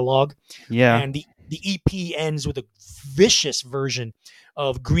early catalog. Yeah. And the EP ends with a vicious version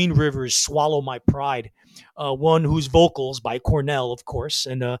of Green River's Swallow My Pride, one whose vocals by Cornell, of course,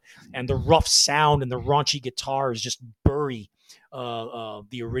 and the rough sound and the raunchy guitars just bury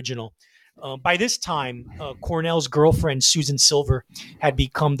the original. By this time, Cornell's girlfriend, Susan Silver, had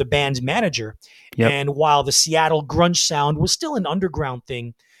become the band's manager. Yep. And while the Seattle grunge sound was still an underground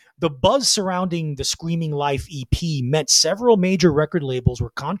thing, the buzz surrounding the Screaming Life EP meant several major record labels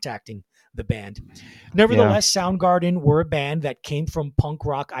were contacting the band. Nevertheless, Soundgarden were a band that came from punk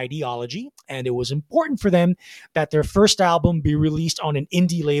rock ideology, and it was important for them that their first album be released on an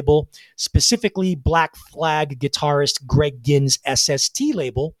indie label, specifically Black Flag guitarist Greg Ginn's SST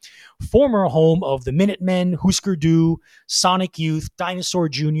label, former home of the Minutemen, Husker Du, Sonic Youth, Dinosaur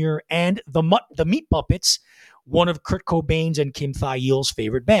Jr., and the Meat Puppets, one of Kurt Cobain's and Kim Thayil's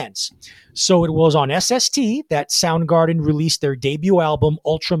favorite bands. So it was on SST that Soundgarden released their debut album,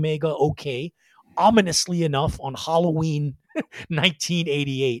 Ultra Mega OK, ominously enough on Halloween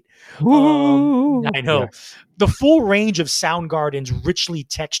 1988. I know. Yeah. The full range of Soundgarden's richly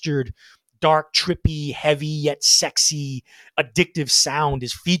textured, dark, trippy, heavy, yet sexy, addictive sound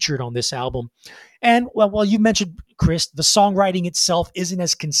is featured on this album. And well, you mentioned, Chris, the songwriting itself isn't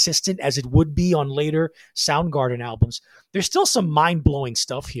as consistent as it would be on later Soundgarden albums. There's still some mind-blowing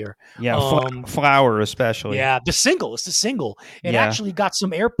stuff here. Yeah, Flower especially. Yeah, it's the single. It actually got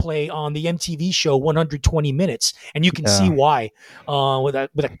some airplay on the MTV show 120 Minutes, and you can see why. With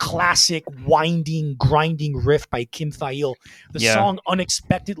a classic winding, grinding riff by Kim Thayil, the song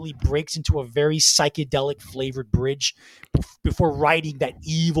unexpectedly breaks into a very psychedelic flavored bridge before writing that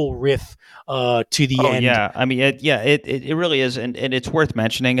evil riff to the end. Yeah, I mean, it really is, and it's worth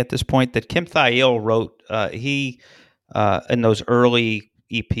mentioning at this point that Kim Thayil wrote in those early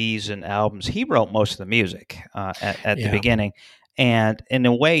EPs and albums, he wrote most of the music at the beginning, and in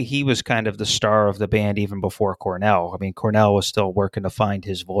a way, he was kind of the star of the band even before Cornell. I mean, Cornell was still working to find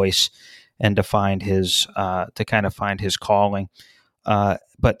his voice and to find his find his calling.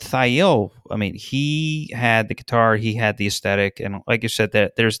 But Thayil, I mean, he had the guitar, he had the aesthetic, and like you said,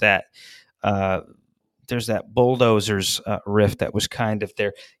 that there's that Bulldozers riff that was kind of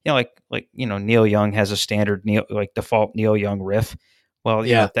there, like Neil Young has a standard default Neil Young riff. Well,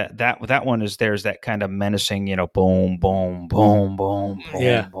 Yeah. that one is there's that kind of menacing, boom, boom, boom, boom,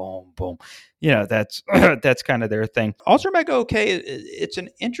 Yeah. boom, boom, boom. That's that's kind of their thing. Ultra Mega OK, it's an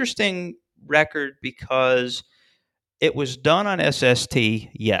interesting record because it was done on SST.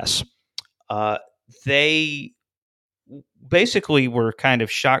 Yes, they basically were kind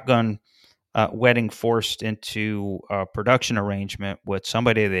of shotgun wedding forced into a production arrangement with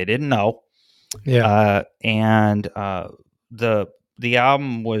somebody they didn't know, Yeah. and the the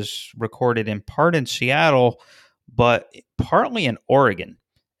album was recorded in part in Seattle, but partly in Oregon.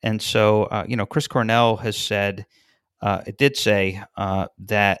 And so, Chris Cornell has said, it did say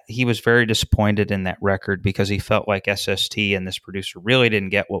that he was very disappointed in that record because he felt like SST and this producer really didn't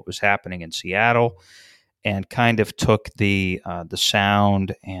get what was happening in Seattle, and kind of took the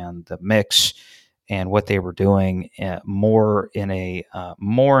sound and the mix and what they were doing more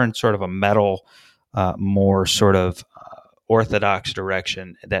in sort of a metal, more sort of orthodox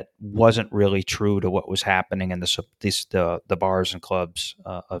direction that wasn't really true to what was happening in the bars and clubs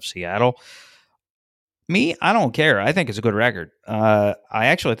of Seattle. Me, I don't care. I think it's a good record. I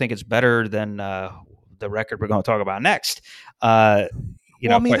actually think it's better than the record we're going to talk about next. Uh,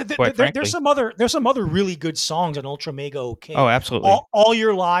 Well, I mean, quite there's frankly. some other really good songs on Ultra Mega Oh, OK. absolutely. All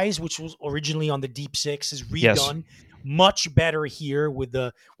Your Lies, which was originally on the Deep Six, is Yes. redone much better here with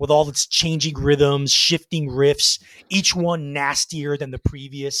all its changing rhythms, shifting riffs, each one nastier than the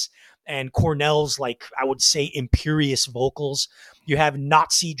previous. And Cornell's, like, I would say, imperious vocals. You have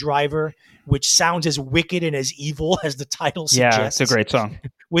Nazi Driver, which sounds as wicked and as evil as the title Yeah, it's a suggests, great song.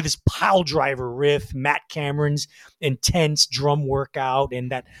 with his pile driver riff, Matt Cameron's intense drum workout,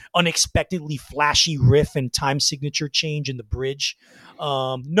 and that unexpectedly flashy riff and time signature change in the bridge.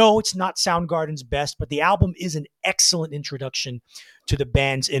 No, it's not Soundgarden's best, but the album is an excellent introduction to the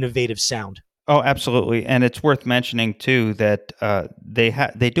band's innovative sound. Oh, absolutely, and it's worth mentioning too that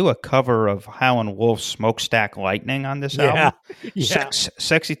they do a cover of Howlin' Wolf's "Smokestack Lightning" on this Yeah, album, yeah,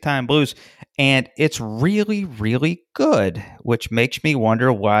 "Sexy Time Blues," and it's really, really good. Which makes me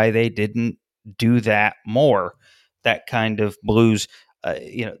wonder why they didn't do that more. That kind of blues,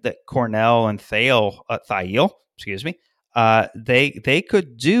 that Cornell and Thiel, excuse me, they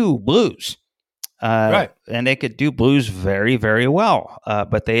could do blues, right. and they could do blues very, very well.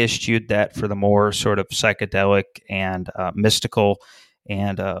 But they eschewed that for the more sort of psychedelic and mystical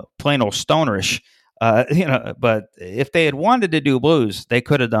and plain old stonerish. But if they had wanted to do blues, they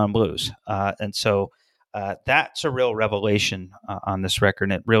could have done blues. And so that's a real revelation on this record,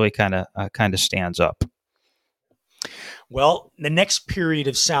 and it really kind of stands up. Well, the next period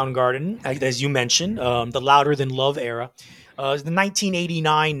of Soundgarden, as you mentioned, the Louder Than Love era, is the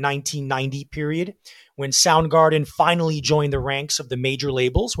 1989-1990 period, when Soundgarden finally joined the ranks of the major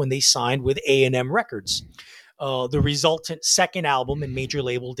labels when they signed with A&M Records. The resultant second album and major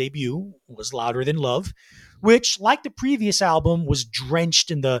label debut was Louder Than Love, which, like the previous album, was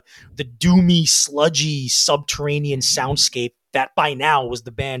drenched in the doomy, sludgy, subterranean soundscape that by now was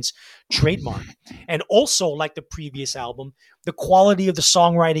the band's trademark. And also, like the previous album, the quality of the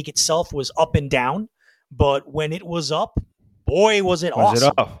songwriting itself was up and down, but when it was up, boy, was it Was it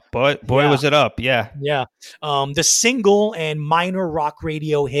awesome. up? Boy, Yeah. was it up? Yeah. Yeah. The single and minor rock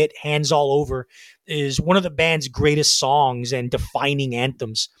radio hit, Hands All Over, is one of the band's greatest songs and defining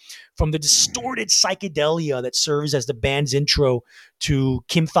anthems. From the distorted psychedelia that serves as the band's intro to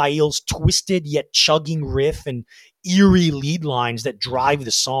Kim Thiel's twisted yet chugging riff and eerie lead lines that drive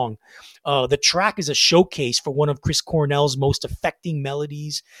the song. The track is a showcase for one of Chris Cornell's most affecting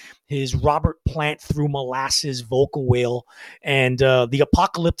melodies, his Robert Plant through molasses vocal wail, and the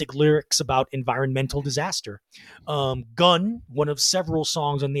apocalyptic lyrics about environmental disaster. Gun, one of several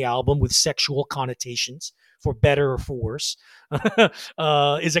songs on the album with sexual connotations, for better or for worse,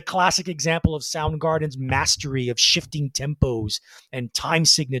 is a classic example of Soundgarden's mastery of shifting tempos and time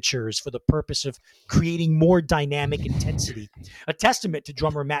signatures for the purpose of creating more dynamic intensity, a testament to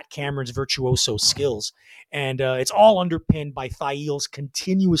drummer Matt Cameron's virtuoso skills. And it's all underpinned by Thiel's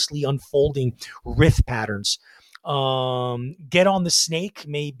continuously unfolding riff patterns. Get on the Snake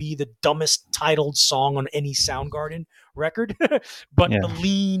may be the dumbest titled song on any Soundgarden record, but Yeah. the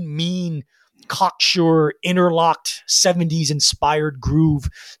lean, mean, cocksure, interlocked 70s inspired groove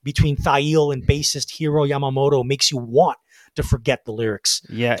between Thiel and bassist Hiro Yamamoto makes you want to forget the lyrics.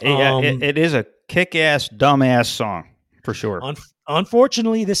 Yeah. Um, It is a kick ass, dumbass song for sure.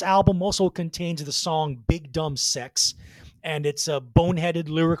 Unfortunately, this album also contains the song Big Dumb Sex and its a boneheaded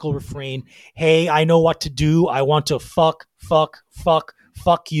lyrical refrain. Hey, I know what to do. I want to fuck, fuck, fuck,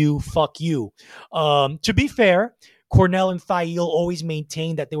 fuck you, fuck you. To be fair, Cornell and Thiel always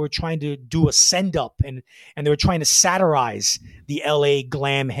maintained that they were trying to do a send up, and they were trying to satirize the LA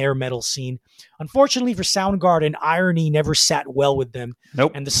glam hair metal scene. Unfortunately for Soundgarden, irony never sat well with them,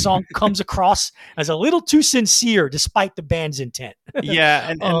 Nope. and the song comes across as a little too sincere despite the band's intent. Yeah,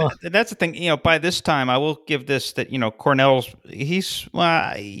 and that's the thing. By this time, I will give this that Cornell's he's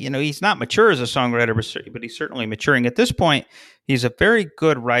he's not mature as a songwriter, but he's certainly maturing. At this point, he's a very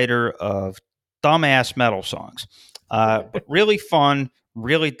good writer of dumbass metal songs, but really fun,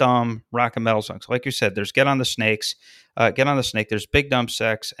 really dumb rock and metal songs. Like you said, there's Get on the Snakes, Get on the Snake. There's Big Dumb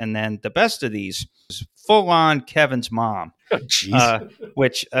Sex, and then the best of these is full on Kevin's Mom,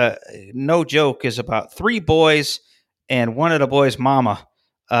 which no joke is about three boys and one of the boys' mama,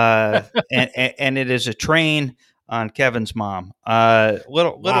 and it is a train on Kevin's mom.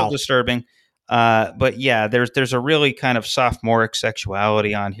 Little disturbing, but yeah, there's a really kind of sophomoric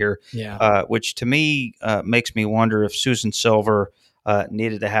sexuality on here, which to me makes me wonder if Susan Silver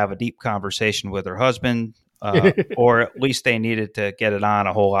needed to have a deep conversation with her husband, or at least they needed to get it on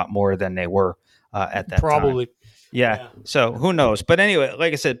a whole lot more than they were at that Probably. time. Yeah. So who knows? But anyway,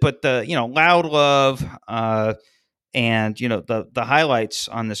 like I said, but the Loud Love. And the highlights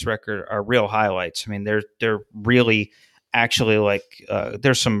on this record are real highlights. I mean, they're really actually like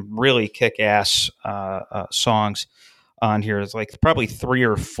there's some really kick-ass songs on here. It's like probably 3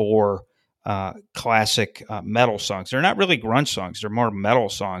 or 4 classic metal songs. They're not really grunge songs; they're more metal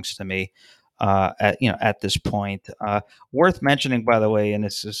songs to me. At this point, worth mentioning, by the way, and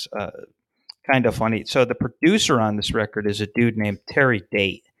this is kind of funny. So the producer on this record is a dude named Terry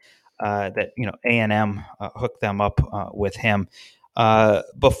Date. That A&M hooked them up with him.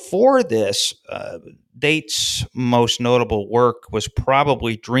 Before this, Date's most notable work was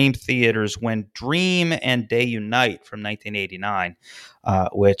probably Dream Theater's When Dream and Day Unite from 1989,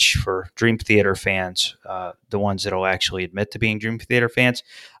 which for Dream Theater fans, the ones that will actually admit to being Dream Theater fans,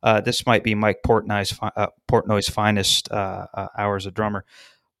 this might be Mike Portnoy's finest hours of drummer.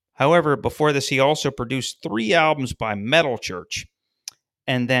 However, before this, he also produced 3 albums by Metal Church.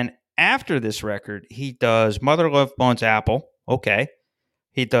 And then after this record, he does Mother Love Bone's Apple. Okay.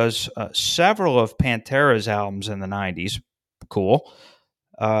 He does several of Pantera's albums in the 90s. Cool.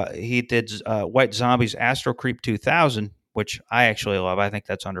 He did White Zombie's Astro Creep 2000, which I actually love. I think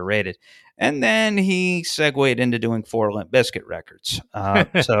that's underrated. And then he segued into doing 4 Limp Bizkit records.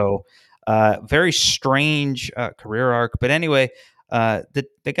 So very strange career arc. But anyway, the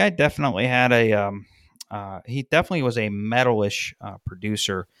guy definitely had he definitely was a metalish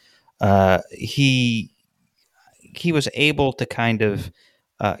producer. He was able to kind of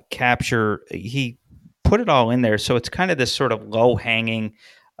capture. He put it all in there, so it's kind of this sort of low hanging,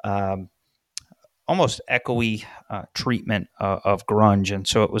 almost echoey treatment of grunge, and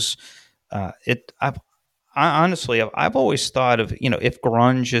so it was. I've always thought of if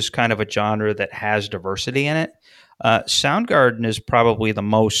grunge is kind of a genre that has diversity in it, Soundgarden is probably the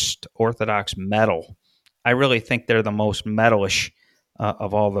most orthodox metal. I really think they're the most metalish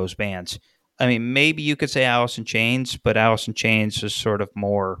of all those bands. I mean, maybe you could say Alice in Chains, but Alice in Chains is sort of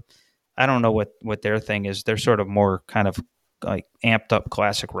more, I don't know what their thing is. They're sort of more kind of like amped up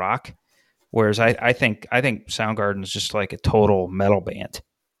classic rock. Whereas I think Soundgarden is just like a total metal band,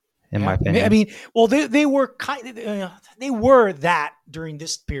 in my opinion. I mean, well, they were they were that during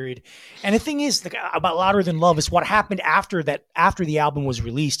this period, and the thing is about Louder Than Love is what happened after that. After the album was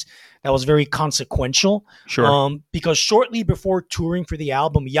released, that was very consequential. Sure. Because shortly before touring for the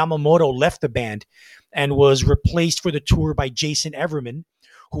album, Yamamoto left the band and was replaced for the tour by Jason Everman,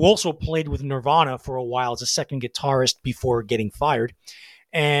 who also played with Nirvana for a while as a second guitarist before getting fired.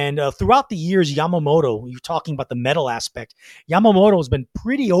 And throughout the years, Yamamoto, you're talking about the metal aspect, Yamamoto has been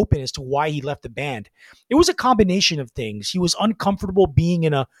pretty open as to why he left the band. It was a combination of things. He was uncomfortable being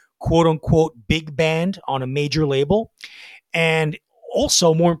in a quote unquote big band on a major label. And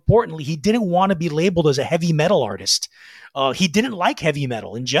also, more importantly, he didn't want to be labeled as a heavy metal artist. He didn't like heavy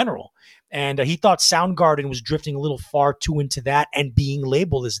metal in general. And he thought Soundgarden was drifting a little far too into that and being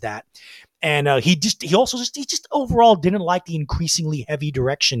labeled as that. And he just overall didn't like the increasingly heavy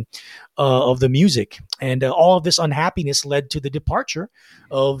direction of the music. And all of this unhappiness led to the departure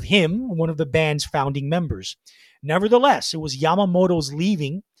of him, one of the band's founding members. Nevertheless, it was Yamamoto's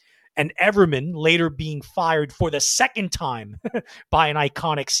leaving and Everman later being fired for the second time by an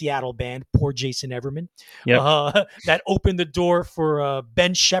iconic Seattle band, poor Jason Everman, that opened the door for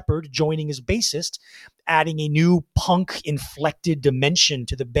Ben Shepherd joining as bassist, adding a new punk-inflected dimension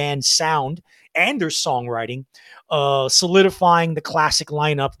to the band's sound and their songwriting, solidifying the classic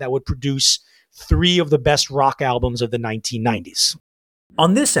lineup that would produce 3 of the best rock albums of the 1990s.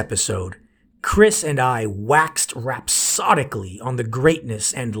 On this episode, Chris and I waxed rhapsodically on the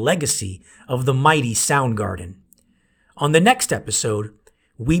greatness and legacy of the mighty Soundgarden. On the next episode,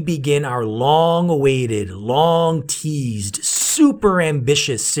 we begin our long-awaited, long-teased, super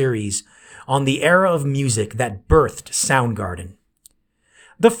ambitious series on the era of music that birthed Soundgarden.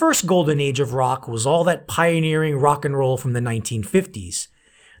 The first golden age of rock was all that pioneering rock and roll from the 1950s.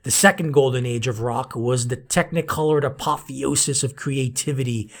 The second golden age of rock was the technicolored apotheosis of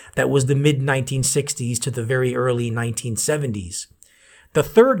creativity that was the mid-1960s to the very early 1970s. The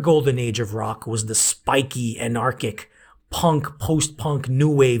third golden age of rock was the spiky, anarchic, punk, post-punk, new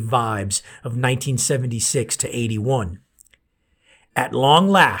wave vibes of 1976 to 81. At long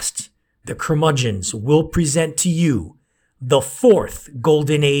last, the curmudgeons will present to you the fourth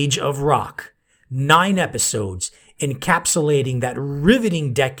golden age of rock, 9 episodes encapsulating that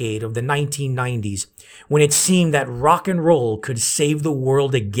riveting decade of the 1990s when it seemed that rock and roll could save the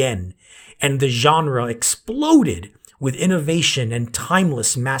world again, and the genre exploded with innovation and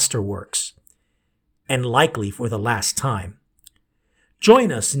timeless masterworks. And likely for the last time.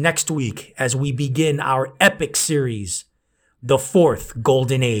 Join us next week as we begin our epic series, The Fourth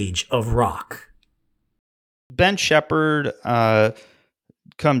Golden Age of Rock. Ben Shepherd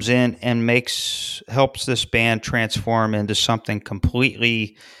comes in and helps this band transform into something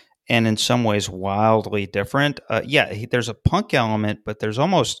completely and in some ways wildly different. There's a punk element, but there's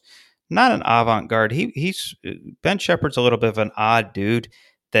almost not an avant-garde. Ben Shepherd's a little bit of an odd dude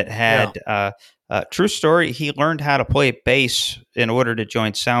that had true story. He learned how to play bass in order to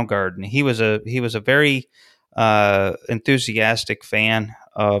join Soundgarden. He was a very enthusiastic fan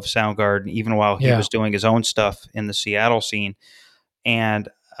of Soundgarden, even while he was doing his own stuff in the Seattle scene. And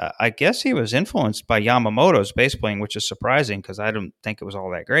I guess he was influenced by Yamamoto's bass playing, which is surprising because I don't think it was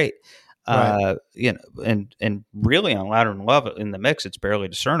all that great. Right. And really on Louder Than Love in the mix, it's barely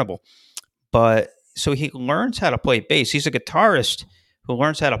discernible. But so he learns how to play bass. He's a guitarist who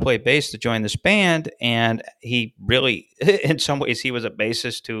learns how to play bass to join this band. And he really, in some ways, he was a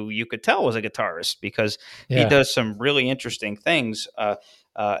bassist who you could tell was a guitarist because he does some really interesting things.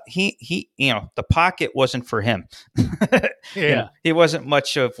 The pocket wasn't for him. He wasn't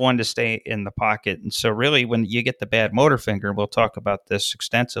much of one to stay in the pocket. And so really when you get the bad motor finger, and we'll talk about this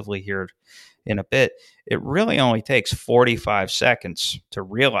extensively here in a bit, it really only takes 45 seconds to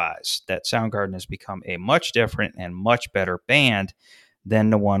realize that Soundgarden has become a much different and much better band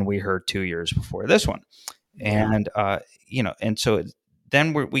than the one we heard 2 years before this one. And, and so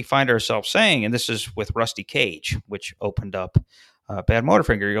then we find ourselves saying, and this is with Rusty Cage, which opened up Bad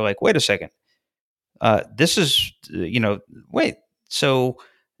Motorfinger, you're like, wait a second. This is, so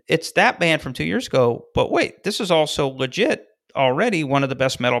it's that band from 2 years ago, but wait, this is also legit already one of the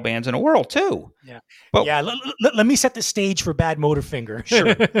best metal bands in the world too. But, let me set the stage for Bad Motorfinger.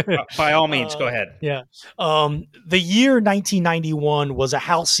 Sure. By all means, go ahead. The year 1991 was a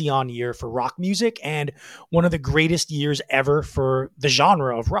halcyon year for rock music and one of the greatest years ever for the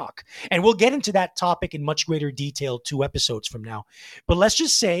genre of rock. And we'll get into that topic in much greater detail 2 episodes from now. But let's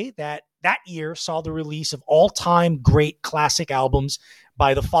just say that year saw the release of all-time great classic albums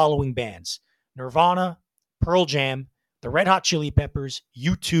by the following bands: Nirvana, Pearl Jam, the Red Hot Chili Peppers,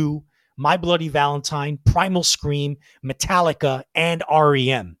 U2, My Bloody Valentine, Primal Scream, Metallica, and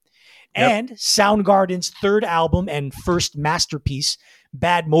REM. And Soundgarden's third album and first masterpiece,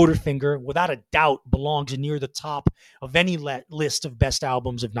 Bad Motorfinger, without a doubt belongs near the top of any list of best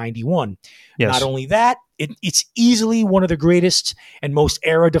albums of 91. Yes. Not only that, it's easily one of the greatest and most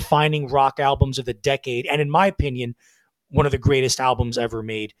era-defining rock albums of the decade, and in my opinion, one of the greatest albums ever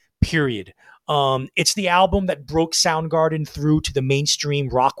made, period. It's the album that broke Soundgarden through to the mainstream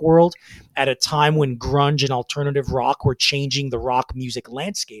rock world at a time when grunge and alternative rock were changing the rock music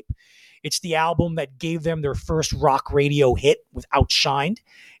landscape. It's the album that gave them their first rock radio hit with Outshined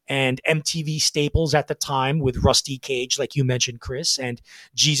and MTV staples at the time with Rusty Cage, like you mentioned, Chris, and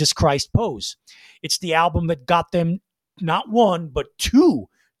Jesus Christ Pose. It's the album that got them not 1, but 2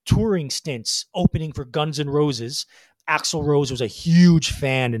 touring stints opening for Guns N' Roses. Axl Rose was a huge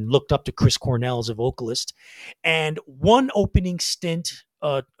fan and looked up to Chris Cornell as a vocalist. And one stint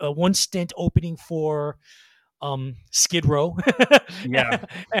opening for Skid Row.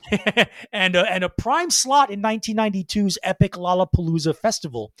 and a prime slot in 1992's epic Lollapalooza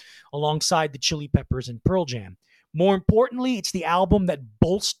festival alongside the Chili Peppers and Pearl Jam. More importantly, it's the album that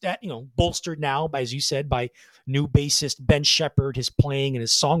bolstered now, by, as you said, by new bassist Ben Shepherd, his playing and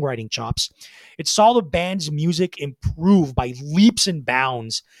his songwriting chops. It saw the band's music improve by leaps and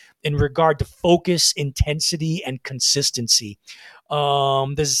bounds in regard to focus, intensity, and consistency.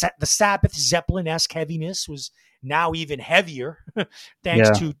 The Sabbath Zeppelin-esque heaviness was now even heavier, thanks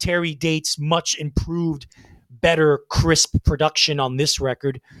Yeah. to Terry Date's much improved, better, crisp production on this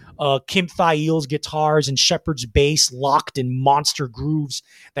record. Kim Thayil's guitars and Shepard's bass locked in monster grooves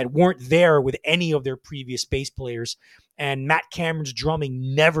that weren't there with any of their previous bass players. And Matt Cameron's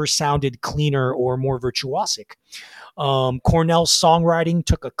drumming never sounded cleaner or more virtuosic. Cornell's songwriting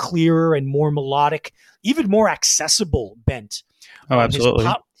took a clearer and more melodic, even more accessible bent. Oh, Um, his absolutely.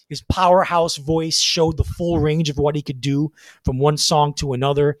 pop, his powerhouse voice showed the full range of what he could do from one song to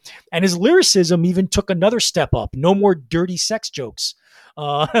another, and his lyricism even took another step up. No more dirty sex jokes.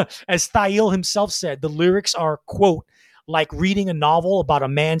 As Thayil himself said, the lyrics are, quote, like reading a novel about a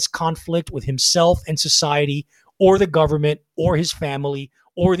man's conflict with himself and society, or the government, or his family,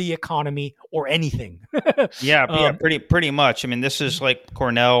 or the economy, or anything. Yeah, yeah, um, pretty much. I mean, this is like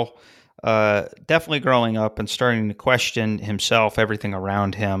Cornell, definitely growing up and starting to question himself, everything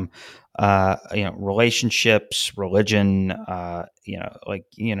around him, relationships, religion,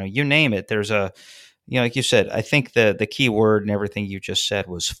 you name it. There's a, like you said, I think the key word and everything you just said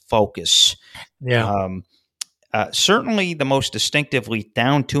was focus. yeah, Um, Certainly the most distinctively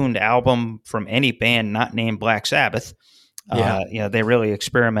down-tuned album from any band not named Black Sabbath. yeah. They really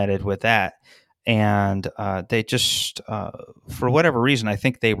experimented with that. And they just, for whatever reason, I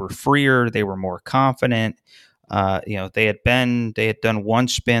think they were freer. They were more confident. They had done one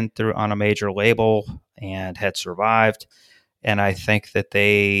spin through on a major label and had survived. And I think that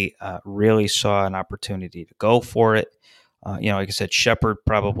they really saw an opportunity to go for it. Like I said, Shepard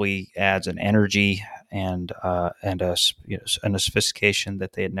probably adds an energy and a sophistication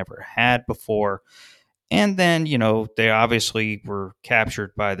that they had never had before. And then, they obviously were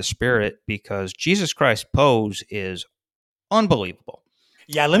captured by the spirit because Jesus Christ Pose is unbelievable.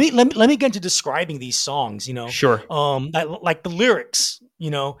 Yeah, let me get into describing these songs. Sure. Like the lyrics.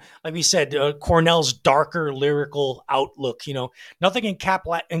 Like we said, Cornell's darker lyrical outlook. Nothing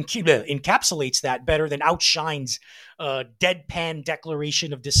encapsulates that better than Outshine's deadpan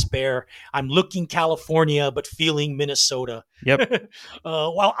declaration of despair. I'm looking California, but feeling Minnesota. Yep.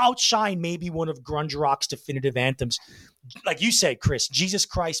 While Outshine may be one of grunge rock's definitive anthems, like you said, Chris, Jesus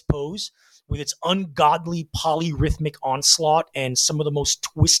Christ Pose, with its ungodly polyrhythmic onslaught and some of the most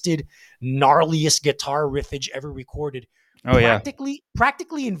twisted, gnarliest guitar riffage ever recorded, Oh, yeah.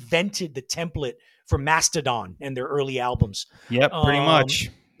 practically invented the template for Mastodon and their early albums. Yep. Pretty Um, much.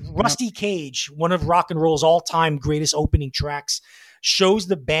 Yep. Rusty Cage, one of rock and roll's all-time greatest opening tracks, shows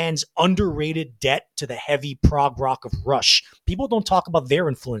the band's underrated debt to the heavy prog rock of Rush. People don't talk about their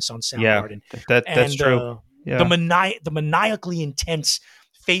influence on Yeah. Soundgarden. That's And true. the, Yeah. the maniacally intense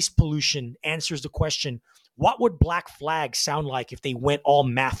Face Pollution answers the question, what would Black Flag sound like if they went all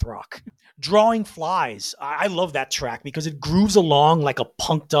math rock? Drawing Flies. I love that track because it grooves along like a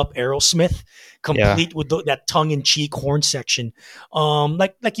punked up Aerosmith, Yeah. complete with that tongue in cheek horn section.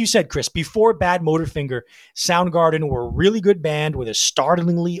 Like you said, Chris, before Bad Motorfinger, Soundgarden were a really good band with a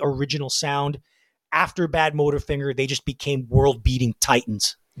startlingly original sound. After Bad Motorfinger, they just became world beating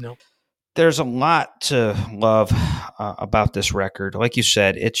titans. There's a lot to love about this record. Like you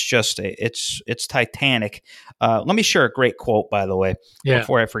said, it's Titanic. Let me share a great quote, by the way, Yeah.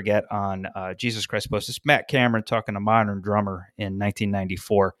 before I forget. On Jesus Christ Post, it's Matt Cameron talking to Modern Drummer in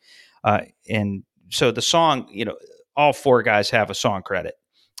 1994, and so the song, all four guys have a song credit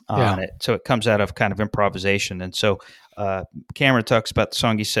Yeah. on it, so it comes out of kind of improvisation. And so Cameron talks about the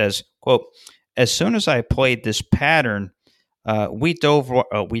song. He says, "quote As soon as I played this pattern." We dove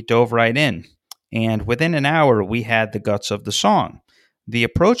right in, and within an hour, we had the guts of the song. The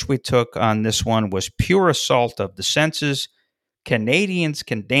approach we took on this one was pure assault of the senses. Canadians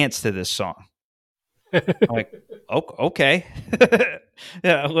can dance to this song. I'm like, okay,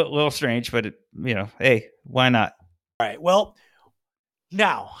 yeah, little strange, but hey, why not? All right. Well,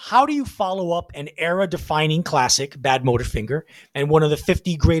 now, how do you follow up an era defining classic, Bad Motorfinger, and one of the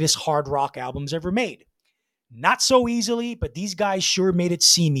 50 greatest hard rock albums ever made? Not so easily, but these guys sure made it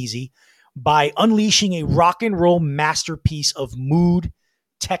seem easy by unleashing a rock and roll masterpiece of mood,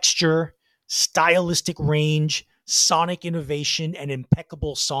 texture, stylistic range, sonic innovation, and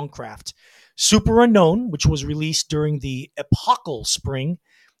impeccable songcraft. Super Unknown, which was released during the epochal spring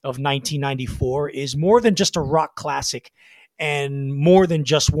of 1994, is more than just a rock classic and more than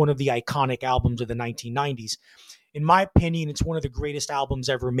just one of the iconic albums of the 1990s. In my opinion, it's one of the greatest albums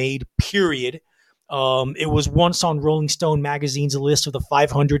ever made, period. It was once on Rolling Stone magazine's list of the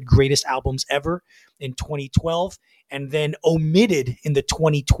 500 greatest albums ever in 2012, and then omitted in the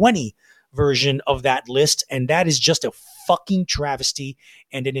 2020 version of that list. And that is just a fucking travesty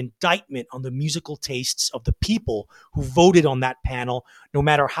and an indictment on the musical tastes of the people who voted on that panel, no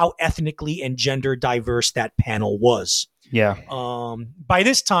matter how ethnically and gender diverse that panel was. Yeah. By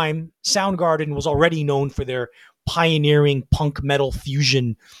this time, Soundgarden was already known for their pioneering punk metal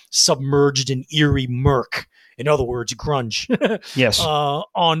fusion submerged in eerie murk. In other words, grunge. Yes.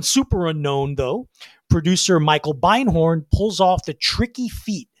 On Super Unknown, though, producer Michael Beinhorn pulls off the tricky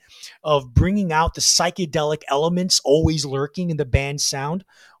feat of bringing out the psychedelic elements always lurking in the band's sound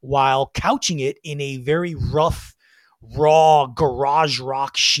while couching it in a very rough, raw garage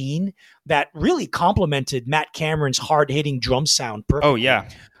rock sheen that really complemented Matt Cameron's hard-hitting drum sound perfectly. Oh yeah.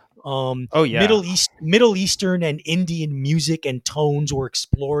 Middle Eastern and Indian music and tones were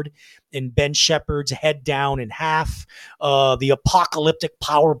explored in Ben Shepherd's Head Down in Half. The apocalyptic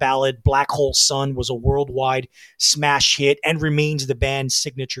power ballad Black Hole Sun was a worldwide smash hit and remains the band's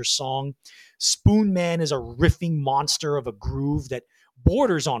signature song. Spoon Man is a riffing monster of a groove that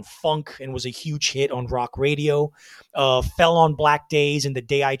borders on funk and was a huge hit on rock radio. Fell on Black Days and The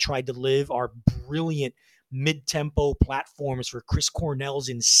Day I Tried to Live are brilliant mid-tempo platforms for Chris Cornell's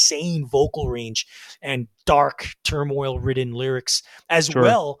insane vocal range and dark, turmoil-ridden lyrics, as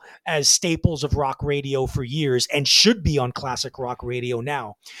well as staples of rock radio for years and should be on classic rock radio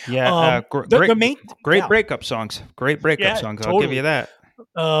now. Yeah, great breakup songs. Great breakup songs. Totally. I'll give you that.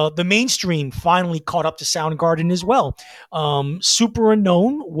 The mainstream finally caught up to Soundgarden as well. Super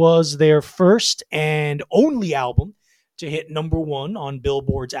Unknown was their first and only album to hit number one on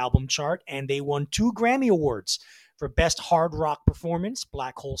Billboard's album chart, and they won 2 Grammy Awards for Best Hard Rock Performance,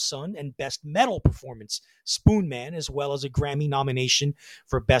 Black Hole Sun, and Best Metal Performance, Spoon Man, as well as a Grammy nomination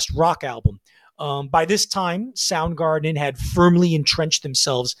for Best Rock Album. By this time, Soundgarden had firmly entrenched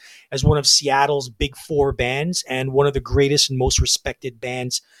themselves as one of Seattle's big 4 bands and one of the greatest and most respected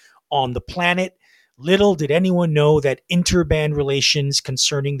bands on the planet. Little did anyone know that interband relations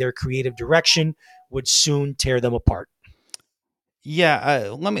concerning their creative direction would soon tear them apart.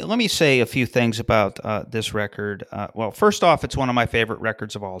 Yeah, let me say a few things about this record. Well, first off, it's one of my favorite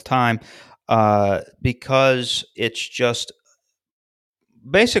records of all time because it's just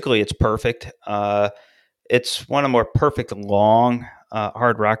basically it's perfect. It's one of the more perfect long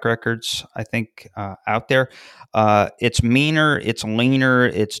hard rock records I think out there. It's meaner, it's leaner,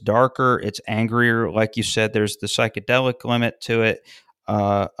 it's darker, it's angrier. Like you said, there's the psychedelic limit to it.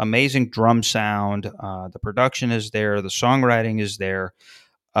 Amazing drum sound. The production is there. The songwriting is there.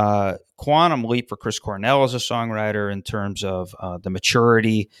 Quantum leap for Chris Cornell as a songwriter in terms of the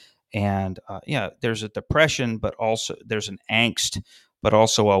maturity. And, there's a depression, but also there's an angst, but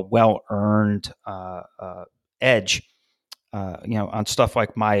also a well-earned edge, on stuff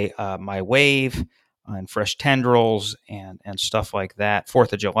like My Wave and Fresh Tendrils and stuff like that.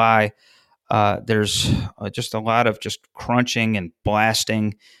 4th of July. There's just a lot of just crunching and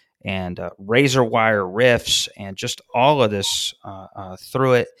blasting and razor wire riffs and just all of this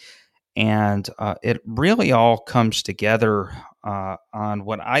through it. And it really all comes together on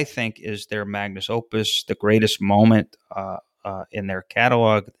what I think is their magnus opus, the greatest moment in their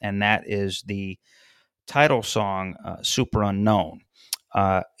catalog, and that is the title song, Super Unknown.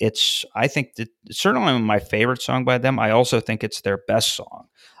 It's, I think, certainly my favorite song by them. I also think it's their best song.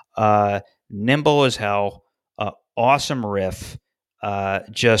 Nimble as hell, awesome riff,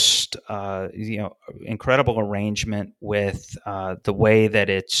 incredible arrangement with the way that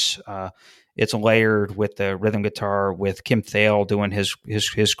it's layered with the rhythm guitar, with Kim Thale doing his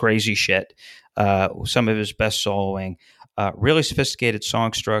crazy shit, some of his best soloing, really sophisticated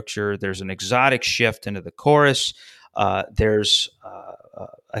song structure. There's an exotic shift into the chorus. There's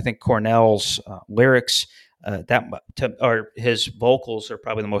I think Cornell's lyrics. His vocals are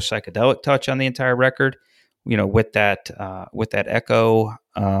probably the most psychedelic touch on the entire record. With that echo,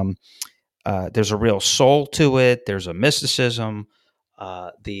 there's a real soul to it. There's a mysticism.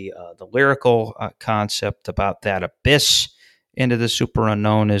 The lyrical concept about that abyss into the super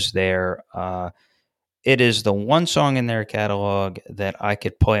unknown is there. It is the one song in their catalog that I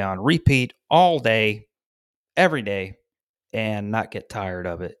could play on repeat all day, every day, and not get tired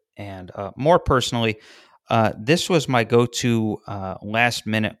of it. And more personally, this was my go-to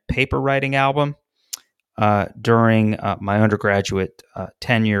last-minute paper writing album during my undergraduate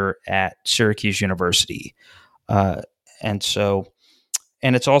tenure at Syracuse University. And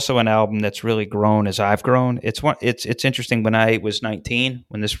it's also an album that's really grown as I've grown. It's interesting. When I was 19,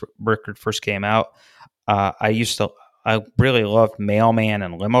 when this record first came out, I really loved Mailman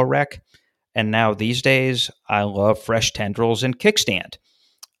and Limo Wreck. And now these days, I love Fresh Tendrils and Kickstand,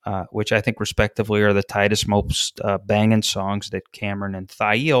 which I think respectively are the tightest, most banging songs that Cameron and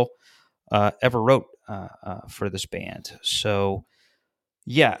Thail ever wrote for this band. So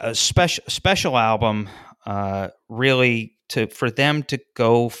yeah, a special album. Really, for them to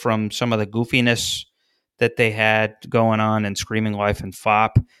go from some of the goofiness that they had going on in Screaming Life and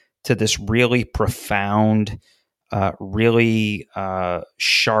Fop to this really profound, really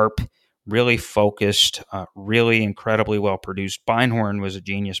sharp, really focused, really incredibly well produced. Beinhorn was a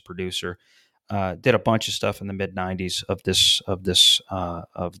genius producer. Did a bunch of stuff in the mid '90s of this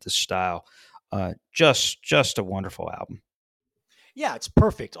style. Just a wonderful album. Yeah, it's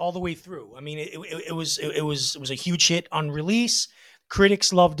perfect all the way through. I mean, it was a huge hit on release.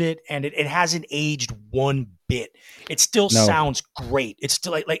 Critics loved it, and it hasn't aged one bit. It still No, sounds great. It's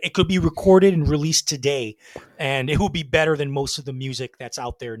still like it could be recorded and released today, and it will be better than most of the music that's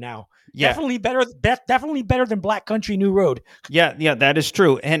out there now. yeah, Definitely better than Black Country New Road. yeah, that is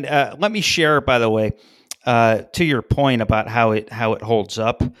true. And let me share, by the way, to your point about how it holds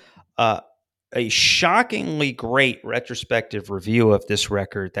up. Uh, a shockingly great retrospective review of this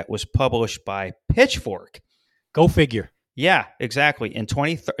record that was published by Pitchfork. Go figure. Yeah, exactly. In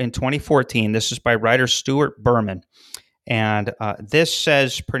 2014, this is by writer Stuart Berman, and this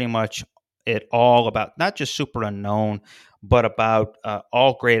says pretty much it all about not just Super Unknown, but about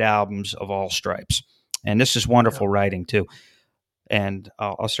all great albums of all stripes. And this is wonderful writing too. And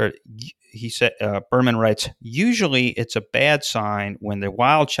I'll start. He said, Berman writes, usually it's a bad sign when the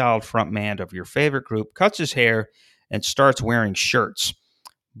wild child frontman of your favorite group cuts his hair and starts wearing shirts.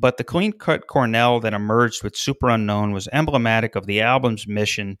 But the clean-cut Cornell that emerged with Super Unknown was emblematic of the album's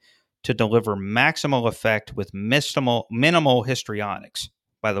mission to deliver maximal effect with minimal histrionics.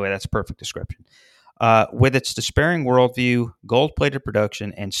 By the way, that's a perfect description. With its despairing worldview, gold-plated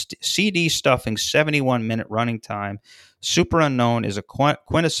production, and CD stuffing 71-minute running time, Super Unknown is a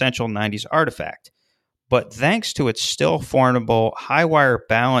quintessential 90s artifact. But thanks to its still formidable high-wire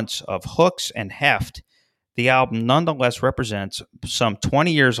balance of hooks and heft, the album nonetheless represents, some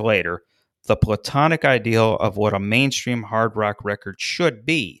 20 years later, the platonic ideal of what a mainstream hard rock record should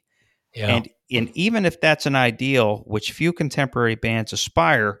be. Yeah. And even if that's an ideal which few contemporary bands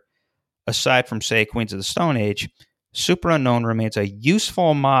aspire, aside from, say, Queens of the Stone Age, Super Unknown remains a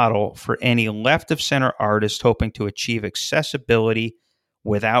useful model for any left-of-center artist hoping to achieve accessibility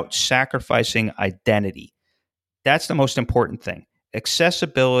without sacrificing identity. That's the most important thing.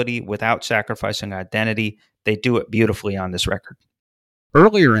 Accessibility without sacrificing identity. They do it beautifully on this record.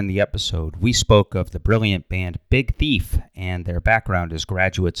 Earlier in the episode, we spoke of the brilliant band Big Thief and their background as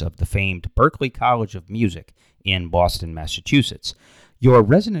graduates of the famed Berklee College of Music in Boston, Massachusetts. Your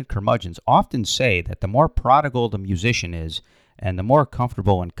resident curmudgeons often say that the more prodigal the musician is, and the more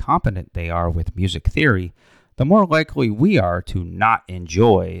comfortable and competent they are with music theory, the more likely we are to not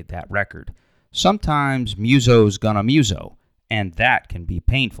enjoy that record. Sometimes muso's gonna muso, and that can be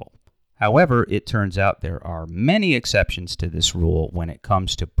painful. However, it turns out there are many exceptions to this rule when it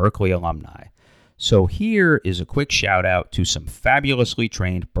comes to Berklee alumni. So here is a quick shout out to some fabulously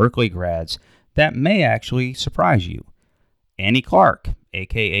trained Berklee grads that may actually surprise you. Annie Clark,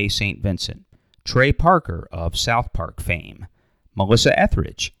 aka St. Vincent, Trey Parker of South Park fame, Melissa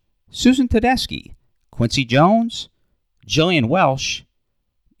Etheridge, Susan Tedeschi, Quincy Jones, Jillian Welsh,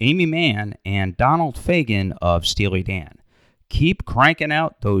 Amy Mann, and Donald Fagen of Steely Dan. Keep cranking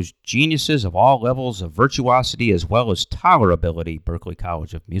out those geniuses of all levels of virtuosity as well as tolerability, Berklee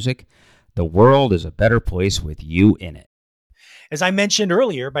College of Music. The world is a better place with you in it. As I mentioned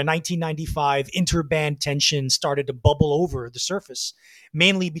earlier, by 1995, interband tension started to bubble over the surface,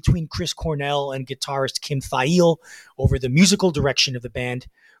 mainly between Chris Cornell and guitarist Kim Thayil over the musical direction of the band.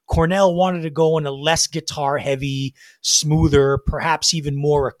 Cornell wanted to go in a less guitar-heavy, smoother, perhaps even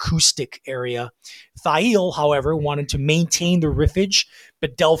more acoustic area. Thayil, however, wanted to maintain the riffage,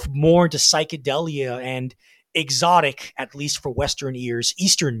 but delve more into psychedelia and exotic, at least for Western ears,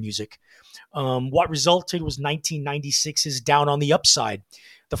 Eastern music. What resulted was 1996's Down on the Upside,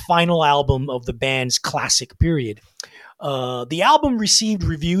 the final album of the band's classic period. The album received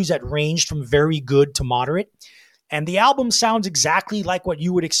reviews that ranged from very good to moderate, and the album sounds exactly like what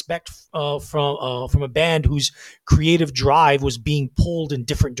you would expect from a band whose creative drive was being pulled in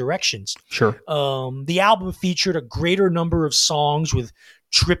different directions. Sure. The album featured a greater number of songs with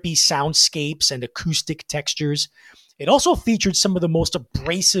trippy soundscapes and acoustic textures. It also featured some of the most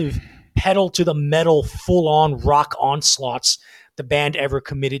abrasive pedal to the metal full-on rock onslaughts the band ever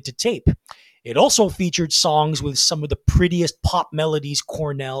committed to tape. It also featured songs with some of the prettiest pop melodies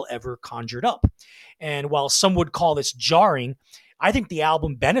Cornell ever conjured up. And while some would call this jarring, I think the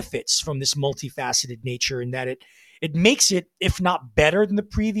album benefits from this multifaceted nature in that it makes it, if not better than the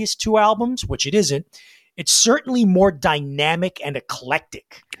previous two albums, which it isn't, it's certainly more dynamic and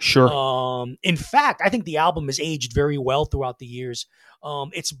eclectic. Sure. In fact, I think the album has aged very well throughout the years.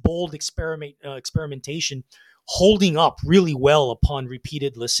 Its bold experimentation holding up really well upon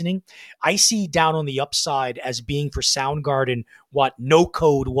repeated listening. I see Down on the Upside as being for Soundgarden what No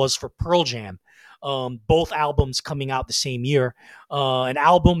Code was for Pearl Jam. Both albums coming out the same year. An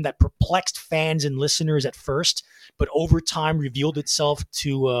album that perplexed fans and listeners at first, but over time revealed itself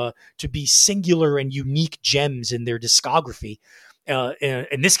to be singular and unique gems in their discography.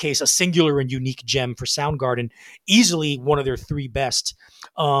 In this case, a singular and unique gem for Soundgarden, easily one of their three best.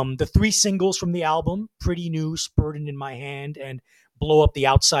 The three singles from the album, Pretty New, Burden in My Hand, and Blow Up the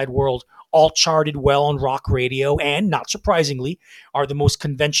Outside World, all charted well on rock radio and, not surprisingly, are the most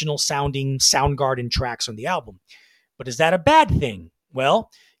conventional sounding Soundgarden tracks on the album. But is that a bad thing? Well,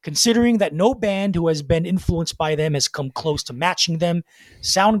 considering that no band who has been influenced by them has come close to matching them,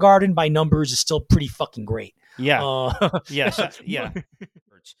 Soundgarden by numbers is still pretty fucking great. Yeah. Yes. Yeah.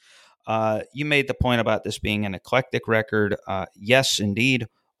 You made the point about this being an eclectic record. Yes, indeed.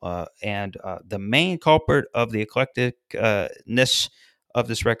 And the main culprit of the eclecticness of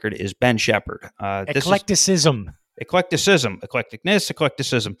this record is Ben Shepherd. Eclecticism. Eclecticism.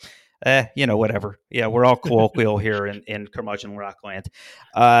 Whatever. Yeah, we're all colloquial here in curmudgeon rockland.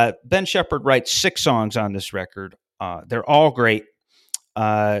 Ben Shepherd writes 6 songs on this record. They're all great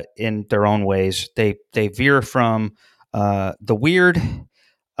in their own ways. They veer from the weird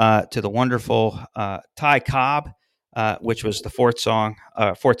to the wonderful. Ty Cobb, which was the fourth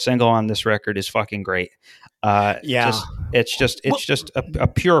single on this record, is fucking great. It's just a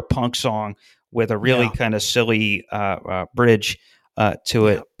pure punk song with a really kind of silly bridge to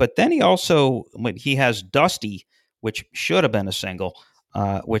it. But then he has Dusty, which should have been a single,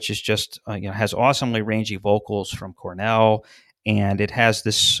 which is just has awesomely rangy vocals from Cornell, and it has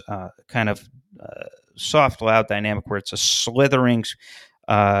this kind of soft, loud dynamic where it's a slithering,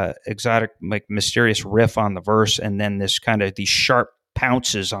 exotic, like mysterious riff on the verse, and then these sharp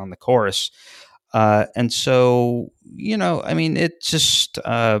pounces on the chorus. And so, it's just.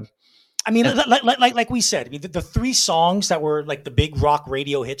 Like we said, the 3 songs that were like the big rock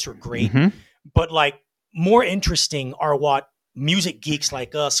radio hits were great, but like more interesting are what music geeks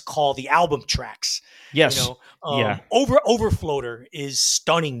like us call the album tracks. Yes. Overfloater is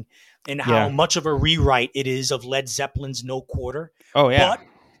stunning in how much of a rewrite it is of Led Zeppelin's No Quarter. Oh, yeah. But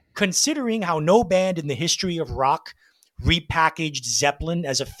considering how no band in the history of rock repackaged Zeppelin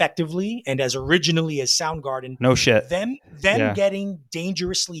as effectively and as originally as Soundgarden. No shit. Them getting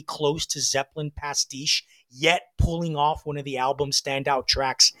dangerously close to Zeppelin pastiche, yet pulling off one of the album's standout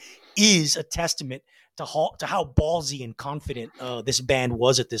tracks, is a testament to how ballsy and confident this band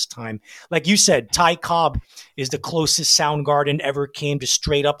was at this time. Like you said, Ty Cobb is the closest Soundgarden ever came to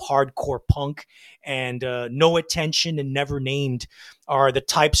straight up hardcore punk, and No Attention and Never Named are the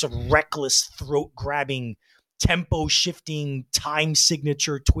types of reckless, throat-grabbing, tempo-shifting, time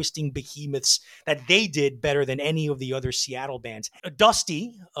signature twisting behemoths that they did better than any of the other Seattle bands.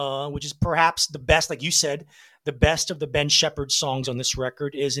 Dusty, which is perhaps the best, like you said, the best of the Ben Shepherd songs on this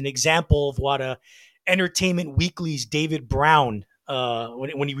record, is an example of what Entertainment Weekly's David Brown,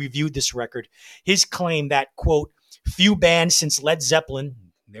 when he reviewed this record, his claim that, quote, few bands since Led Zeppelin,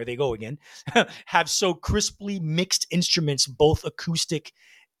 there they go again, have so crisply mixed instruments, both acoustic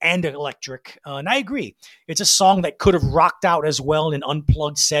and electric. And I agree. It's a song that could have rocked out as well in an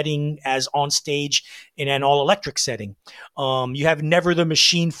unplugged setting as on stage in an all-electric setting. You have Never the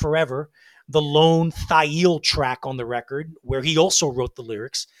Machine Forever, the lone Thail track on the record, where he also wrote the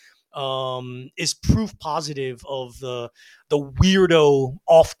lyrics, is proof positive of the weirdo,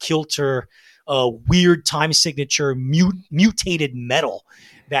 off-kilter, weird time signature, mutated metal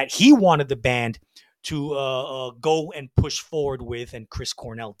that he wanted the band to go and push forward with, and Chris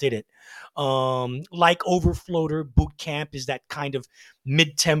Cornell did it. Like Overfloater, Boot Camp is that kind of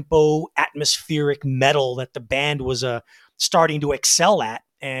mid-tempo, atmospheric metal that the band was starting to excel at,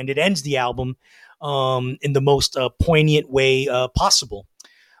 and it ends the album in the most poignant way possible.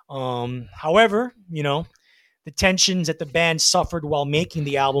 However, the tensions that the band suffered while making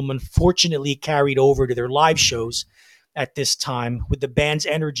the album unfortunately carried over to their live shows at this time, with the band's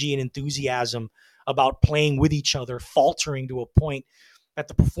energy and enthusiasm about playing with each other faltering to a point that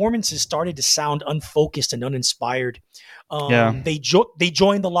the performances started to sound unfocused and uninspired. Yeah. They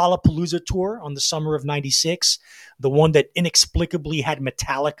joined the Lollapalooza tour on the summer of '96, the one that inexplicably had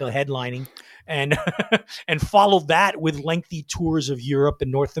Metallica headlining, and and followed that with lengthy tours of Europe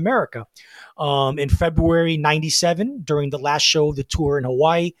and North America. In February '97, during the last show of the tour in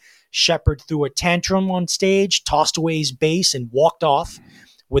Hawaii, Shepard threw a tantrum on stage, tossed away his bass, and walked off,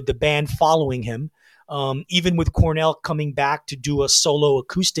 with the band following him. Even with Cornell coming back to do a solo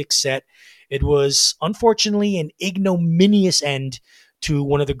acoustic set, it was unfortunately an ignominious end to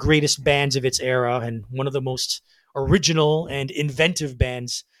one of the greatest bands of its era and one of the most original and inventive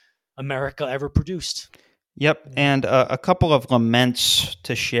bands America ever produced. Yep, and a couple of laments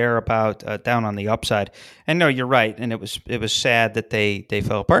to share about down on the upside. And no, you're right, and it was sad that they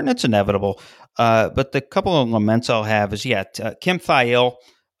fell apart, and it's inevitable. But the couple of laments I'll have is Kim Thayil.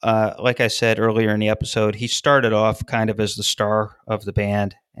 Like I said earlier in the episode, he started off kind of as the star of the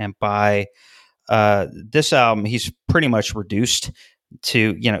band, and by this album, he's pretty much reduced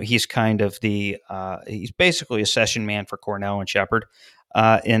to he's kind of he's basically a session man for Cornell and Shepard.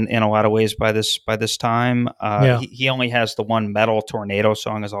 In a lot of ways by this time. He only has the one metal tornado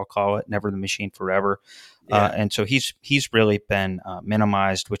song, as I'll call it, Never the Machine Forever. And so he's really been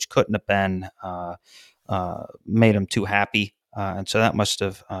minimized, which couldn't have been made him too happy. And so that must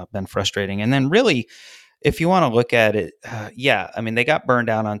have been frustrating. And then really, if you want to look at it, I mean, they got burned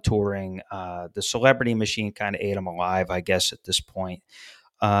out on touring. The celebrity machine kind of ate them alive, I guess, at this point.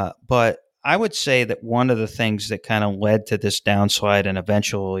 But I would say that one of the things that kind of led to this downslide and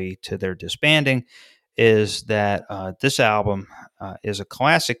eventually to their disbanding is that this album is a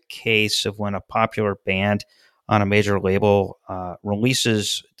classic case of when a popular band on a major label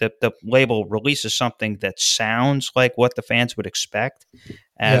releases the label releases something that sounds like what the fans would expect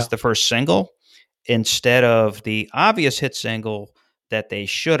as the first single instead of the obvious hit single that they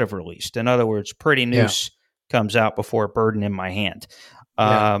should have released. In other words, Pretty Noose comes out before Burden in My Hand.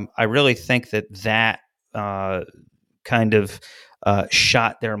 I really think that kind of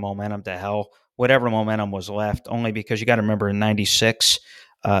shot their momentum to hell, whatever momentum was left, only because you got to remember in '96,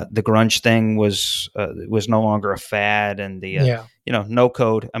 the grunge thing was no longer a fad, and the no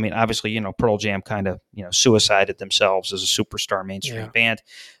code. I mean, obviously, Pearl Jam kind of suicided themselves as a superstar mainstream band,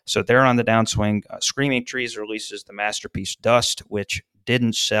 so they're on the downswing. Screaming Trees releases the masterpiece Dust, which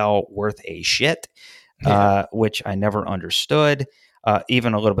didn't sell worth a shit, which I never understood.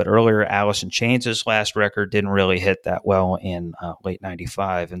 Even a little bit earlier, Alice in Chains' last record didn't really hit that well in late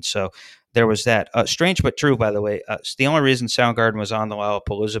 '95. And so there was that. Strange but true, by the way. The only reason Soundgarden was on the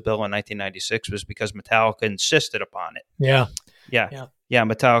Lollapalooza bill in 1996 was because Metallica insisted upon it. Yeah.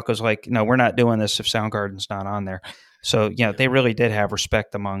 Metallica was like, no, we're not doing this if Soundgarden's not on there. So, they really did have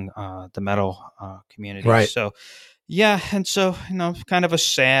respect among the metal community. Right. So, and so, kind of a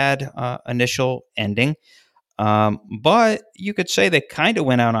sad initial ending. But you could say they kind of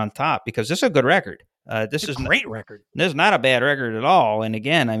went out on top because this is a good record. This is a great record. This is not a bad record at all. And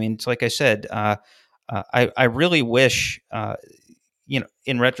again, I mean, it's like I said, I really wish,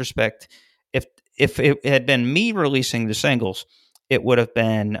 in retrospect, if it had been me releasing the singles, it would have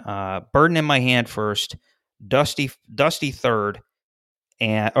been Burden in My Hand first, Dusty third,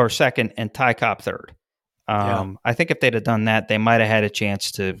 or second, and Ty Cobb third. I think if they'd have done that, they might have had a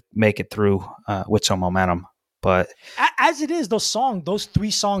chance to make it through with some momentum. But as it is, those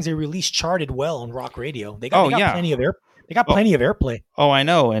three songs they released charted well on rock radio. They got plenty of airplay. Oh, I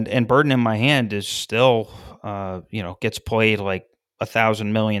know. And Burden in My Hand is still, gets played like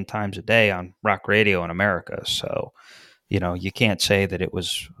 1,000 million times a day on rock radio in America. So, you can't say that it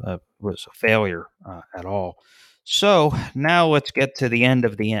was a failure at all. So now let's get to the end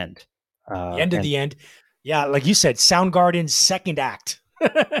of the end. The end. Yeah, like you said, Soundgarden's second act.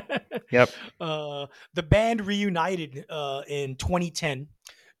 Yep. The band reunited in 2010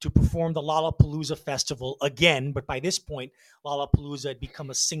 to perform the Lollapalooza Festival again, but by this point, Lollapalooza had become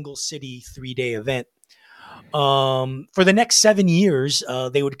a single city 3-day event. For the next 7 years,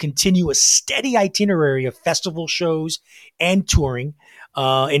 they would continue a steady itinerary of festival shows and touring.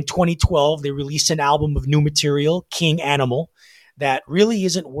 In 2012, they released an album of new material, King Animal, that really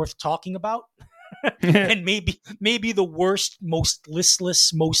isn't worth talking about. And maybe the worst, most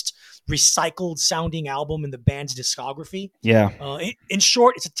listless, most recycled sounding album in the band's discography. In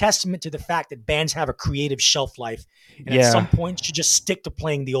short, it's a testament to the fact that bands have a creative shelf life, and at some point should just stick to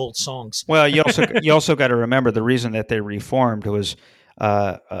playing the old songs. Well, you also got to remember the reason that they reformed was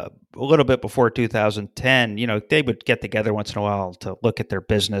a little bit before 2010. They would get together once in a while to look at their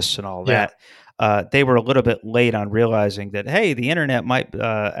business and all that. they were a little bit late on realizing that, hey, the internet might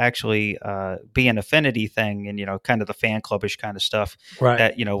actually be an affinity thing, and kind of the fan clubbish kind of stuff. Right.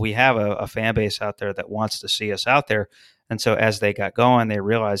 That we have a fan base out there that wants to see us out there, and so as they got going, they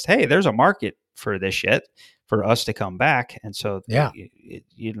realized, hey, there's a market for this shit for us to come back, and so Yeah.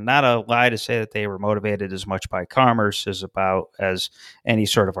 you're not a lie to say that they were motivated as much by commerce as any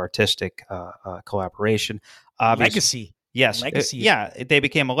sort of artistic collaboration. Obviously, Legacy. yes. Legacy. They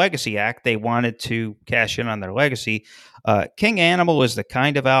became a legacy act. They wanted to cash in on their legacy. King Animal is the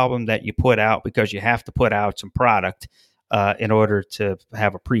kind of album that you put out because you have to put out some product in order to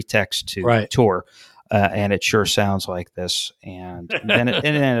have a pretext to tour. And it sure sounds like this. And then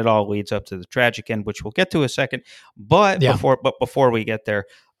it all leads up to the tragic end, which we'll get to in a second. But before we get there,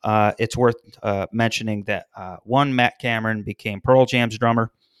 it's worth mentioning that one, Matt Cameron became Pearl Jam's drummer.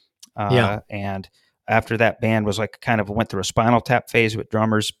 And after that band was like kind of went through a Spinal Tap phase with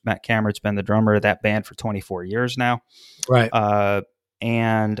drummers, Matt Cameron's been the drummer of that band for 24 years now. Right.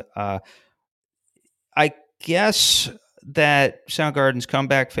 And I guess that Soundgarden's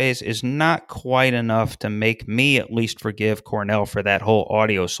comeback phase is not quite enough to make me at least forgive Cornell for that whole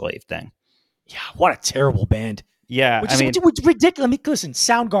Audio Slave thing. Yeah, what a terrible band. Yeah, which is ridiculous. I mean, listen,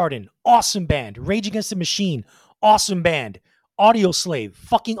 Soundgarden, awesome band. Rage Against the Machine, awesome band. Audio Slave,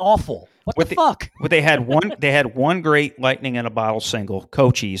 fucking awful. What the fuck? Well, they had one great Lightning in a Bottle single,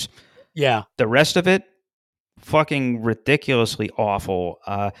 Cochise. Yeah. The rest of it, fucking ridiculously awful.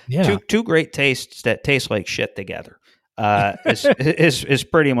 Two great tastes that taste like shit together. Is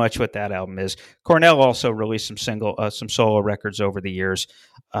pretty much what that album is. Cornell also released some solo records over the years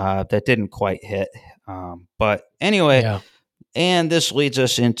that didn't quite hit. But anyway, and this leads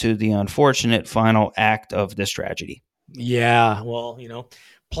us into the unfortunate final act of this tragedy. Yeah, well,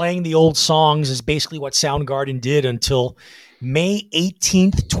 playing the old songs is basically what Soundgarden did until May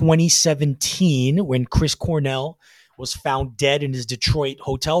 18th, 2017, when Chris Cornell was found dead in his Detroit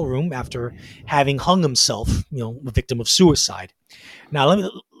hotel room after having hung himself, a victim of suicide. Now,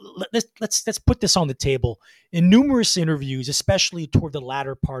 let's put this on the table. In numerous interviews, especially toward the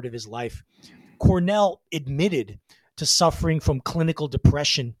latter part of his life, Cornell admitted to suffering from clinical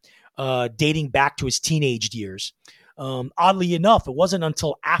depression dating back to his teenage years. Oddly enough, it wasn't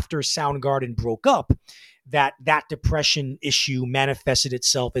until after Soundgarden broke up that depression issue manifested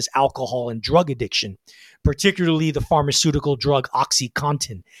itself as alcohol and drug addiction, particularly the pharmaceutical drug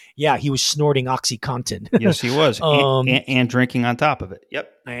OxyContin. Yeah, he was snorting OxyContin. Yes, he was. And drinking on top of it.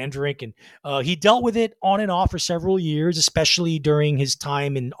 Yep. And drinking. He dealt with it on and off for several years, especially during his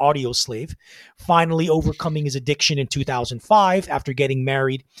time in Audio Slave, finally overcoming his addiction in 2005 after getting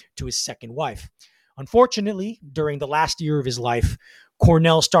married to his second wife. Unfortunately, during the last year of his life,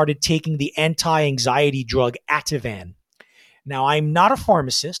 Cornell started taking the anti-anxiety drug Ativan. Now, I'm not a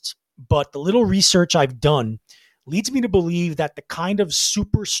pharmacist, but the little research I've done leads me to believe that the kind of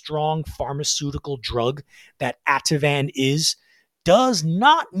super strong pharmaceutical drug that Ativan is does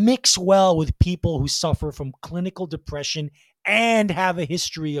not mix well with people who suffer from clinical depression and have a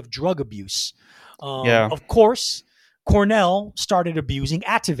history of drug abuse. Of course, Cornell started abusing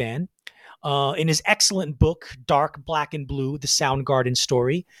Ativan. In his excellent book, Dark, Black, and Blue, The Soundgarden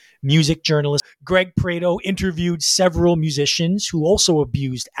Story, music journalist Greg Prato interviewed several musicians who also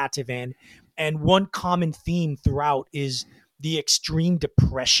abused Ativan, and one common theme throughout is the extreme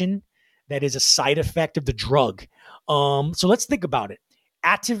depression that is a side effect of the drug. So let's think about it.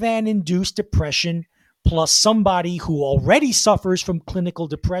 Ativan-induced depression plus somebody who already suffers from clinical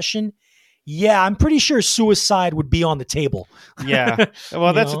depression. Yeah, I'm pretty sure suicide would be on the table. Yeah,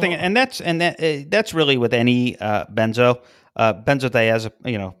 well, that's the thing, and that's really with any benzo.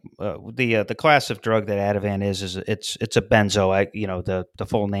 Benzodiazepine, the class of drug that Ativan is it's a benzo. The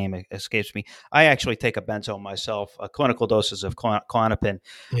full name escapes me. I actually take a benzo myself, clinical doses of Klonopin.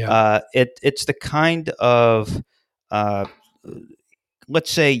 Yeah. It's the kind of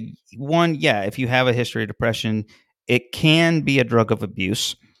let's say if you have a history of depression, it can be a drug of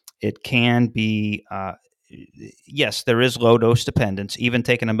abuse. It can be, yes, there is low dose dependence. Even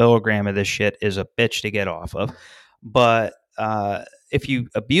taking a milligram of this shit is a bitch to get off of. But if you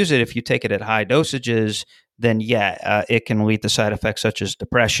abuse it, if you take it at high dosages, then it can lead to side effects such as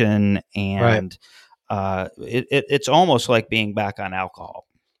depression, and it's almost like being back on alcohol.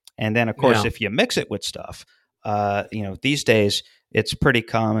 And then, of course, if you mix it with stuff, these days it's pretty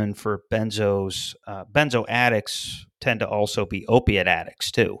common for benzos. Benzo addicts tend to also be opiate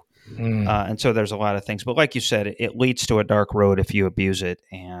addicts too. And so there's a lot of things, but like you said, it leads to a dark road if you abuse it.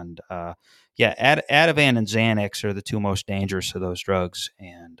 And Ativan and Xanax are the two most dangerous of those drugs.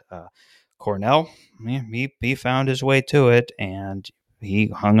 And Cornell, he found his way to it, and he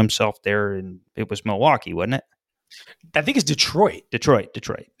hung himself there, and it was Milwaukee, wasn't it? I think it's Detroit. Detroit.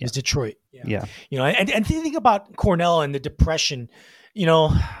 It was Detroit. Yeah. Yeah. And think about Cornell and the Depression,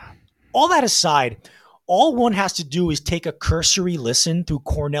 all that aside, all one has to do is take a cursory listen through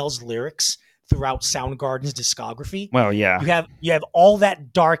Cornell's lyrics throughout Soundgarden's discography. Well, yeah. You have all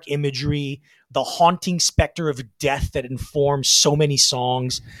that dark imagery, the haunting specter of death that informs so many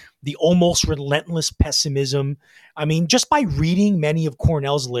songs, the almost relentless pessimism. I mean, just by reading many of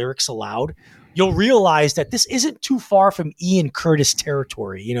Cornell's lyrics aloud, you'll realize that this isn't too far from Ian Curtis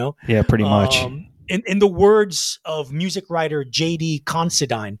territory, Yeah, pretty much. In the words of music writer J.D.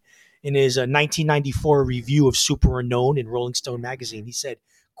 Considine in his 1994 review of Super Unknown in Rolling Stone magazine, he said,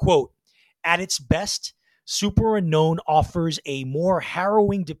 quote, "At its best, Super Unknown offers a more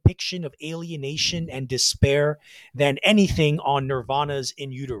harrowing depiction of alienation and despair than anything on Nirvana's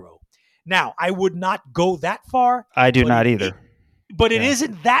In Utero." Now, I would not go that far. I do not either. But it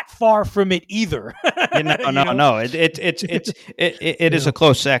isn't that far from it either. No. It is a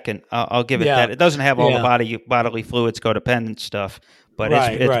close second. I'll give it that. It doesn't have all the bodily fluids codependent stuff, but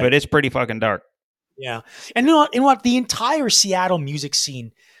it's pretty fucking dark. Yeah, and what the entire Seattle music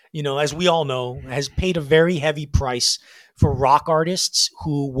scene, as we all know, has paid a very heavy price for rock artists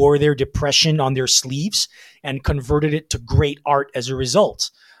who wore their depression on their sleeves and converted it to great art as a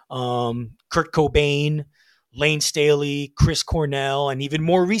result. Kurt Cobain, Lane Staley, Chris Cornell, and even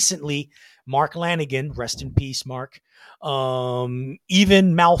more recently, Mark Lanigan, rest in peace, Mark.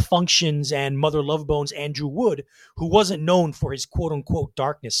 Even Malfunctions and Mother Love Bone's Andrew Wood, who wasn't known for his quote unquote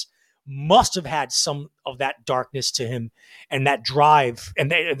darkness, must have had some of that darkness to him and that drive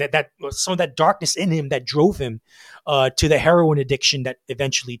and that some of that darkness in him that drove him to the heroin addiction that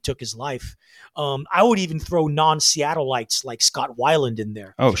eventually took his life. I would even throw non-Seattleites like Scott Weiland in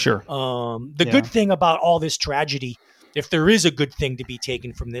there. Oh, sure. The good thing about all this tragedy, if there is a good thing to be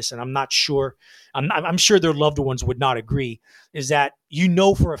taken from this, and I'm not sure, I'm sure their loved ones would not agree, is that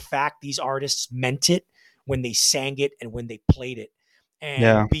for a fact these artists meant it when they sang it and when they played it.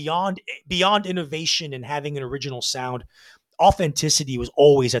 And beyond innovation and having an original sound, authenticity was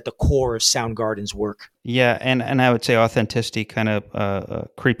always at the core of Soundgarden's work. Yeah, and I would say authenticity kind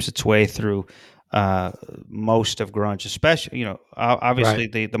of creeps its way through most of grunge, especially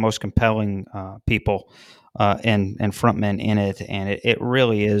obviously the most compelling people and frontmen in it, and it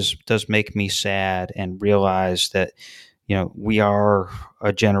really does make me sad and realize that we are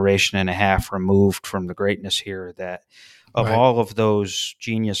a generation and a half removed from the greatness here. That of all of those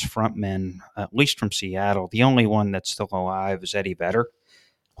genius frontmen, at least from Seattle, the only one that's still alive is Eddie Vedder,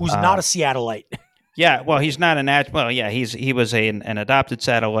 who's not a Seattleite. Yeah, well, he's not he was an adopted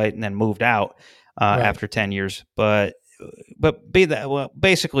satellite and then moved out after 10 years. But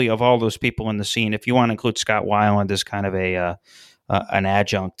basically, of all those people in the scene, if you want to include Scott Weiland as kind of an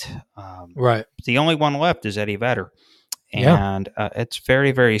adjunct, the only one left is Eddie Vedder, and it's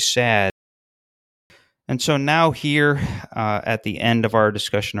very, very sad. And so now here at the end of our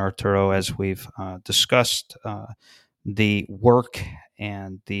discussion, Arturo, as we've discussed the work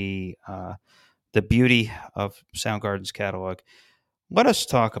and the beauty of Soundgarden's catalog, let us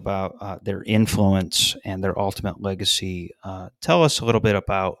talk about their influence and their ultimate legacy. Tell us a little bit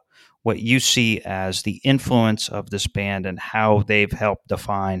about what you see as the influence of this band and how they've helped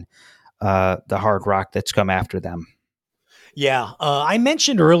define the hard rock that's come after them. Yeah, I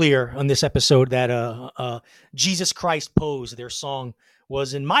mentioned earlier on this episode that Jesus Christ Pose, their song,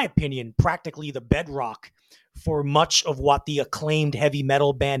 was, in my opinion, practically the bedrock for much of what the acclaimed heavy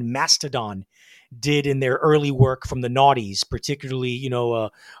metal band Mastodon did in their early work from the noughties, particularly,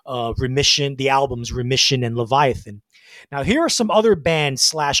 Remission, the albums Remission and Leviathan. Now, here are some other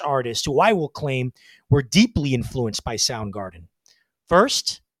bands / artists who I will claim were deeply influenced by Soundgarden.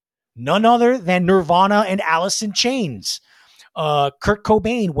 First, none other than Nirvana and Alice in Chains. Kurt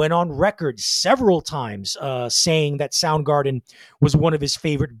Cobain went on record several times saying that Soundgarden was one of his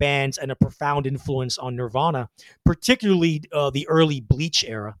favorite bands and a profound influence on Nirvana, particularly the early Bleach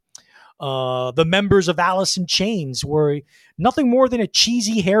era. The members of Alice in Chains were nothing more than a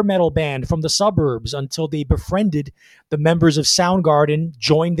cheesy hair metal band from the suburbs until they befriended the members of Soundgarden,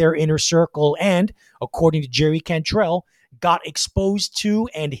 joined their inner circle, and, according to Jerry Cantrell, got exposed to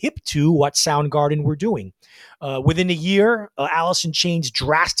and hip to what Soundgarden were doing. Within a year, Alice in Chains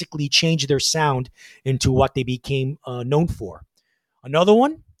drastically changed their sound into what they became known for. Another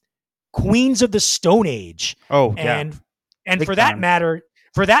one, Queens of the Stone Age. Oh, yeah. And for that matter,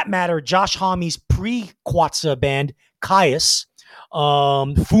 Josh Homme's pre-Quatsa band, Caius,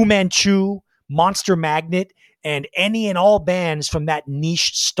 Fu Manchu, Monster Magnet, and any and all bands from that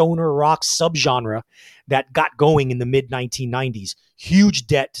niche stoner rock subgenre that got going in the mid 1990s. Huge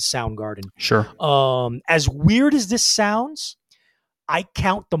debt to Soundgarden. Sure. As weird as this sounds, I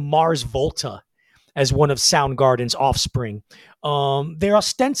count the Mars Volta as one of Soundgarden's offspring. They're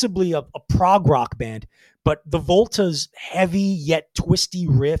ostensibly a prog rock band, but the Volta's heavy yet twisty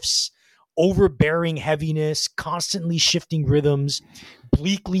riffs, overbearing heaviness, constantly shifting rhythms,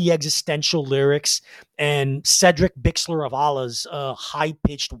 bleakly existential lyrics, and Cedric Bixler of Allah's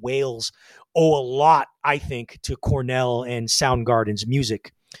high-pitched wails owe a lot, I think, to Cornell and Soundgarden's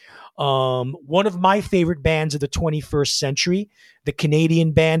music. One of my favorite bands of the 21st century, the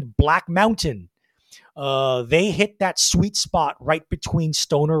Canadian band Black Mountain. They hit that sweet spot right between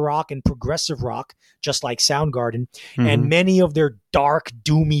stoner rock and progressive rock, just like Soundgarden. Mm-hmm. And many of their dark,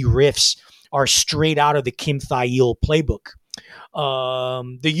 doomy riffs are straight out of the Kim Thayil playbook.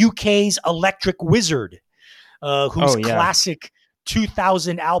 The UK's Electric Wizard, whose classic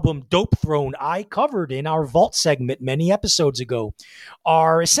 2000 album Dope Throne I covered in our Vault segment many episodes ago,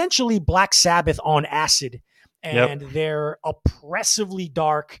 are essentially Black Sabbath on acid. And they're oppressively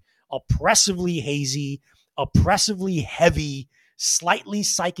dark, oppressively hazy, oppressively heavy, slightly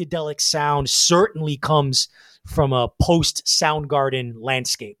psychedelic sound certainly comes from a post-Soundgarden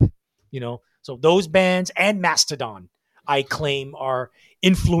landscape. So those bands and Mastodon, I claim, are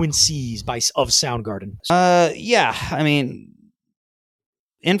influencees of Soundgarden. I mean,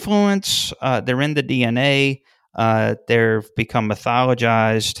 influence, they're in the DNA. They've become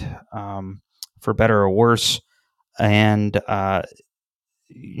mythologized, for better or worse. And,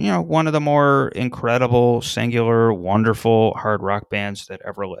 one of the more incredible, singular, wonderful hard rock bands that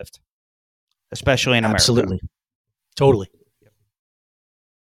ever lived, especially in America. Absolutely. Totally.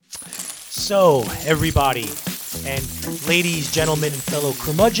 So, everybody, and ladies, gentlemen, and fellow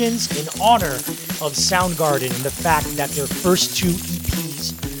curmudgeons, in honor of Soundgarden and the fact that their first 2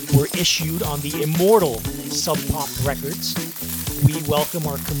 EPs were issued on the immortal Sub Pop Records, we welcome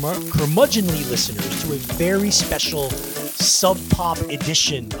our curmudgeonly listeners to a very special Sub Pop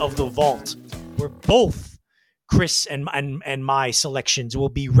edition of The Vault, where both Chris and my selections will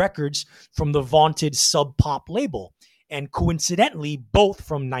be records from the vaunted Sub Pop label, and coincidentally, both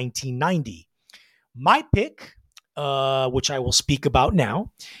from 1990. My pick, which I will speak about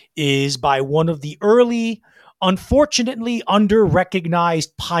now, is by one of the early, unfortunately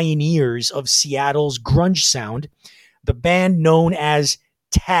under-recognized pioneers of Seattle's grunge sound, the band known as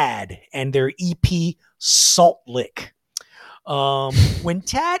Tad, and their EP Salt Lick. When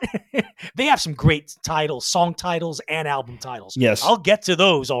Tad, they have some great titles, song titles and album titles. Yes. I'll get to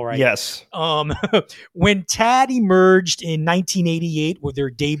those, all right. Yes. When Tad emerged in 1988 with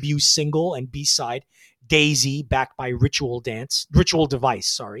their debut single and B-side, Daisy, backed by Ritual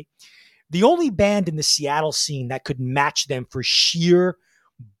Device, the only band in the Seattle scene that could match them for sheer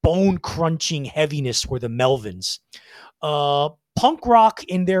bone-crunching heaviness were the Melvins. Punk rock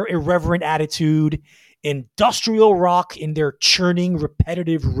in their irreverent attitude, industrial rock in their churning,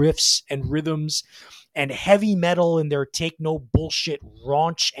 repetitive riffs and rhythms, and heavy metal in their take-no-bullshit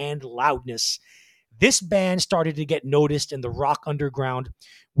raunch and loudness. This band started to get noticed in the rock underground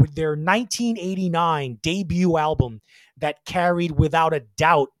with their 1989 debut album that carried, without a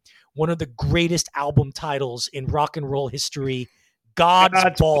doubt, one of the greatest album titles in rock and roll history,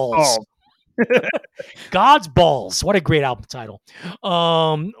 God's Balls. God's Balls. What a great album title.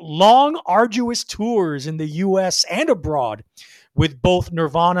 Long, arduous tours in the U.S. and abroad with both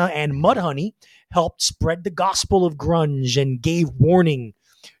Nirvana and Mudhoney helped spread the gospel of grunge and gave warning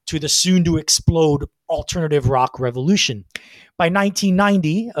to the soon-to-explode alternative rock revolution. By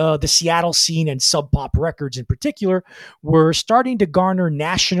 1990, the Seattle scene and Sub Pop Records in particular were starting to garner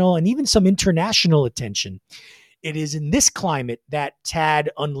national and even some international attention. It is in this climate that Tad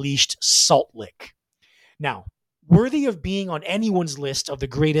unleashed Salt Lick. Now, worthy of being on anyone's list of the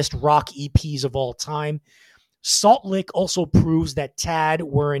greatest rock EPs of all time, Salt Lick also proves that Tad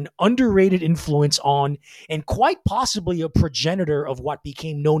were an underrated influence on, and quite possibly a progenitor of what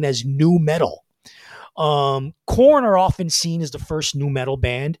became known as nu metal. Korn are often seen as the first nu metal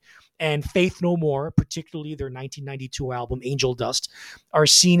band, and Faith No More, particularly their 1992 album Angel Dust, are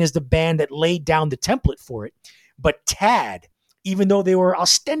seen as the band that laid down the template for it. But Tad, even though they were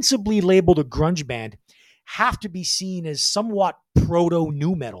ostensibly labeled a grunge band, have to be seen as somewhat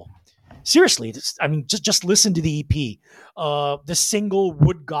proto-nu metal. Seriously, just listen to the EP. The single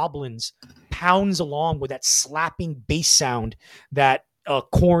Wood Goblins pounds along with that slapping bass sound that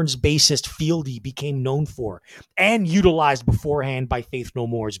Korn's bassist Fieldy became known for, and utilized beforehand by Faith No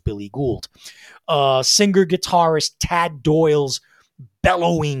More's Billy Gould. Singer-guitarist Tad Doyle's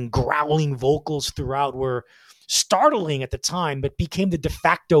bellowing, growling vocals throughout were startling at the time, but became the de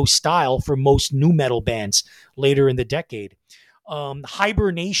facto style for most nu metal bands later in the decade.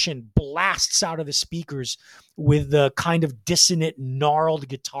 Hibernation blasts out of the speakers with the kind of dissonant, gnarled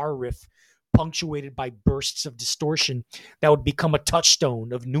guitar riff punctuated by bursts of distortion that would become a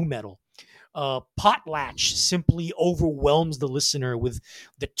touchstone of nu metal. Potlatch simply overwhelms the listener with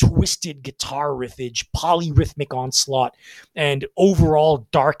the twisted guitar riffage, polyrhythmic onslaught, and overall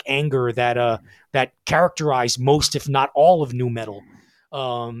dark anger that characterize most, if not all, of nu metal.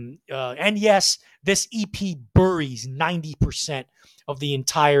 And yes, this EP buries 90% of the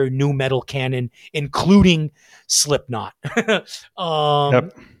entire nu metal canon, including Slipknot.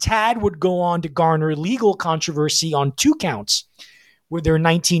 Yep. Tad would go on to garner legal controversy on 2 counts with their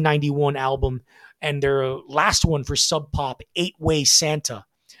 1991 album and their last one for Sub Pop, 8-Way Santa.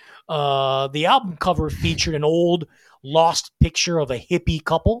 The album cover featured an old lost picture of a hippie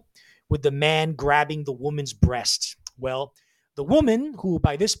couple with the man grabbing the woman's breast. Well, the woman, who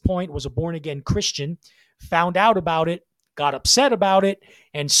by this point was a born-again Christian, found out about it, got upset about it,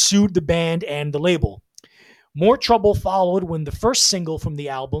 and sued the band and the label. More trouble followed when the first single from the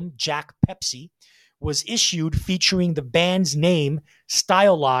album, Jack Pepsi, was issued featuring the band's name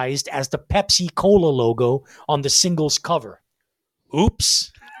stylized as the Pepsi Cola logo on the single's cover.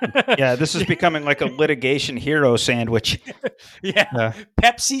 Oops. Yeah, this is becoming like a litigation hero sandwich. Yeah.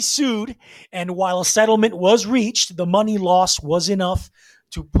 Pepsi sued, and while a settlement was reached, the money loss was enough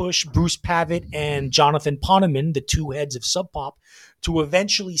to push Bruce Pavitt and Jonathan Poneman, the 2 heads of Sub Pop, to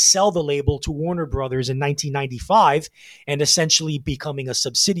eventually sell the label to Warner Brothers in 1995 and essentially becoming a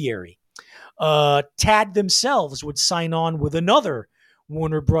subsidiary. Tad themselves would sign on with another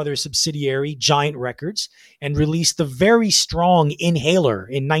Warner Brothers subsidiary, Giant Records, and release the very strong Inhaler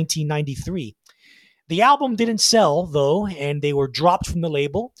in 1993. The album didn't sell, though, and they were dropped from the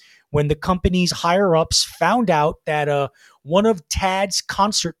label when the company's higher-ups found out that one of Tad's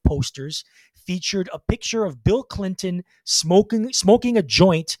concert posters featured a picture of Bill Clinton smoking a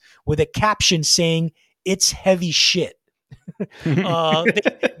joint with a caption saying, "It's heavy shit."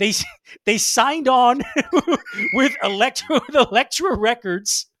 They signed on with Elektra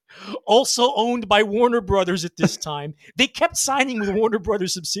Records, also owned by Warner Brothers at this time. They kept signing with Warner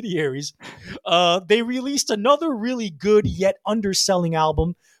Brothers subsidiaries. They released another really good yet underselling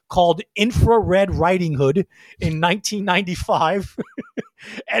album called Infrared Riding Hood in 1995,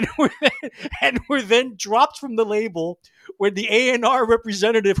 and were then dropped from the label, where the A&R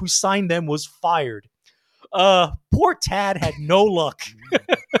representative who signed them was fired. Poor Tad had no luck.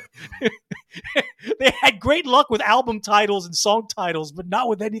 They had great luck with album titles and song titles, but not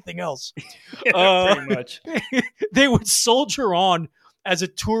with anything else. Pretty much. They would soldier on as a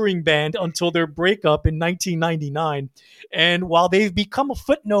touring band until their breakup in 1999. And while they've become a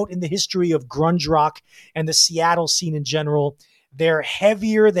footnote in the history of grunge rock and the Seattle scene in general, their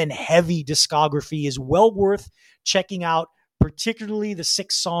heavier than heavy discography is well worth checking out, particularly the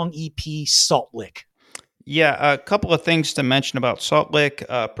 6-song EP Salt Lick. Yeah, a couple of things to mention about Salt Lick.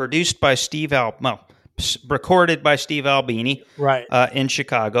 Recorded by Steve Albini, right, in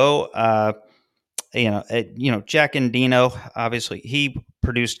Chicago. Jack Endino, obviously, he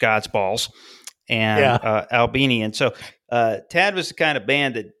produced God's Balls, and Albini, and so Tad was the kind of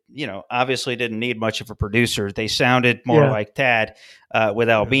band that obviously didn't need much of a producer. They sounded more like Tad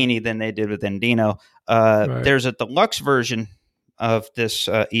with Albini than they did with Endino. Right. There's a deluxe version of this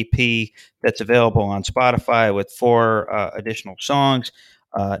EP that's available on Spotify with 4 additional songs.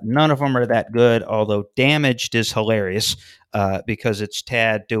 None of them are that good, although Damaged is hilarious because it's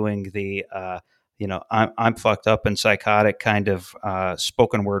Tad doing the, I'm fucked up and psychotic kind of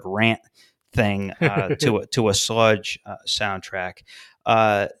spoken word rant thing to a sludge soundtrack.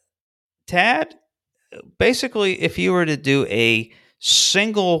 Tad, basically, if you were to do a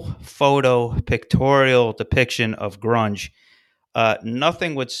single photo pictorial depiction of grunge,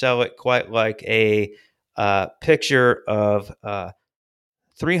 nothing would sell it quite like a picture of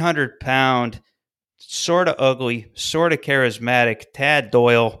 300-pound, sort of ugly, sort of charismatic Tad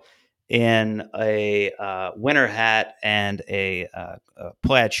Doyle in a winter hat and a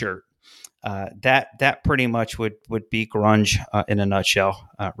plaid shirt. That pretty much would be grunge in a nutshell,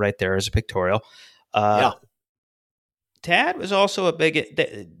 right there as a pictorial. Tad was also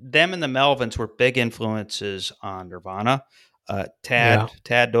them and the Melvins were big influences on Nirvana.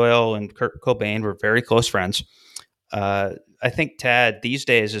 Tad Doyle and Kurt Cobain were very close friends. I think Tad these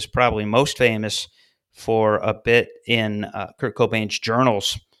days is probably most famous for a bit in Kurt Cobain's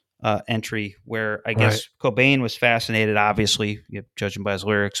journals entry, where I guess Cobain was fascinated, obviously, judging by his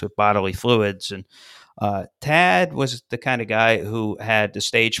lyrics, with bodily fluids. And Tad was the kind of guy who had the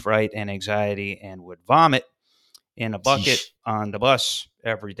stage fright and anxiety and would vomit in a bucket Yeesh. on the bus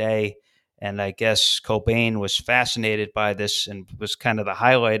every day. And I guess Cobain was fascinated by this and was kind of the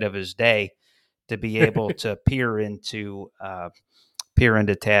highlight of his day to be able to peer into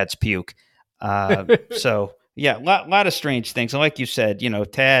Tad's puke. So yeah, lot of strange things. And like you said,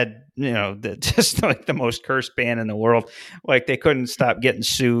 Tad, just like the most cursed band in the world. Like they couldn't stop getting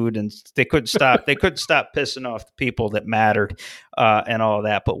sued, and they couldn't stop pissing off the people that mattered, and all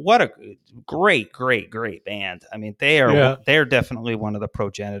that. But what a great band. I mean, they're definitely one of the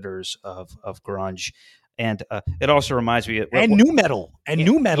progenitors of grunge. And it also reminds me of new metal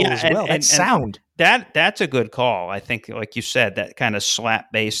as well. That sound. That's a good call. I think, like you said, that kind of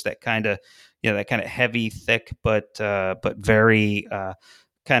slap bass, that kind of heavy, thick, but very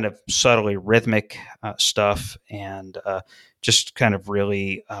kind of subtly rhythmic stuff, and just kind of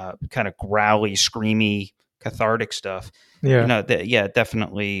really kind of growly, screamy, cathartic stuff. Yeah.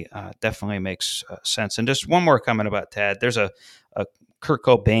 Definitely makes sense. And just one more comment about Tad. There's a Kurt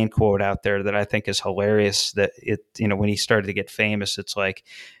Cobain quote out there that I think is hilarious. That when he started to get famous, it's like,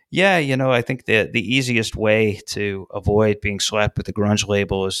 yeah, I think the easiest way to avoid being slapped with the grunge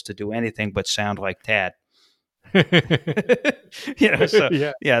label is to do anything but sound like Tad. So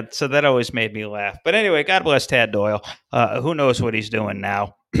that always made me laugh. But anyway, God bless Tad Doyle. Who knows what he's doing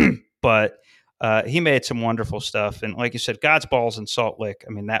now? But he made some wonderful stuff, and like you said, God's Balls in Salt Lick.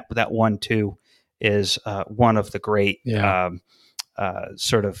 I mean, that one too is one of the great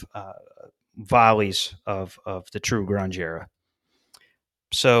sort of volleys of the true grunge era.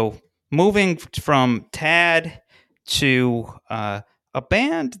 So moving from Tad to a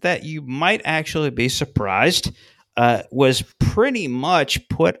band that you might actually be surprised was pretty much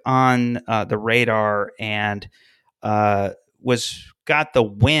put on the radar and got the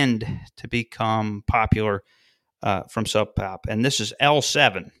wind to become popular from Sub Pop, and this is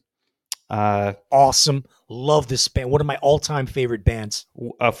L7. Awesome. Love this band. One of my all-time favorite bands.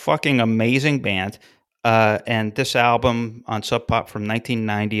 A fucking amazing band. And this album on Sub Pop from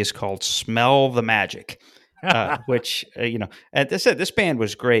 1990 is called Smell the Magic, which, and this band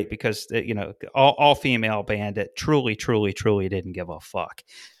was great because, all female band that truly didn't give a fuck.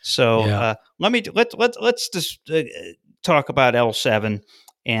 So let's just talk about L7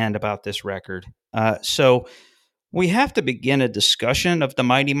 and about this record. So we have to begin a discussion of the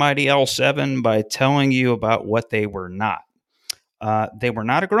mighty L7 by telling you about what they were not. They were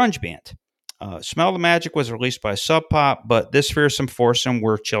not a grunge band. Smell the Magic was released by Sub Pop, but this fearsome foursome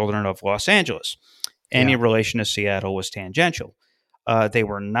were children of Los Angeles. Any relation to Seattle was tangential. They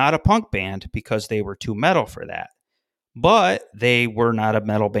were not a punk band because they were too metal for that. But they were not a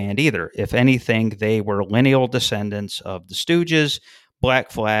metal band either. If anything, they were lineal descendants of the Stooges,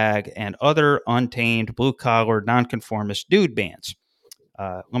 Black Flag, and other untamed blue-collar nonconformist dude bands.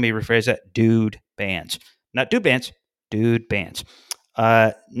 Let me rephrase that. Dude bands. Not dude bands. Dude bands.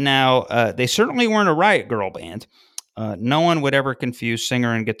 Now, they certainly weren't a Riot Girl band. No one would ever confuse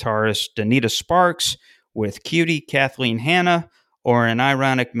singer and guitarist Danita Sparks with cutie Kathleen Hanna or an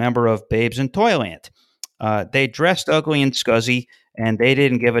ironic member of Babes in Toyland. They dressed ugly and scuzzy, and they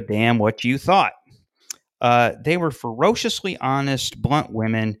didn't give a damn what you thought. They were ferociously honest, blunt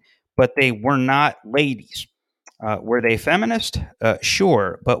women, but they were not ladies. Were they feminist?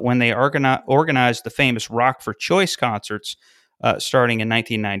 Sure, but when they organized the famous Rock for Choice concerts starting in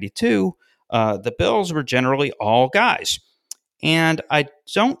 1992, the bills were generally all guys. And I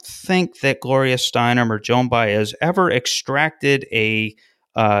don't think that Gloria Steinem or Joan Baez ever extracted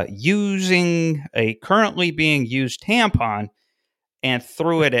using a currently being used tampon and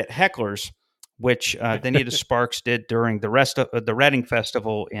threw it at hecklers, which Danita Sparks did during the rest of the Reading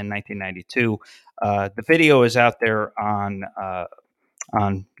Festival in 1992. The video is out there on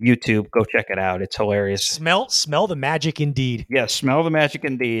YouTube. Go check it out. It's hilarious. Smell the magic indeed. Yes, smell the magic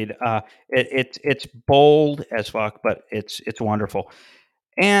indeed. It's bold as fuck, but it's wonderful.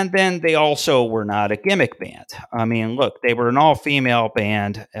 And then they also were not a gimmick band. I mean, look, they were an all-female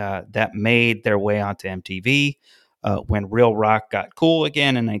band that made their way onto MTV when real rock got cool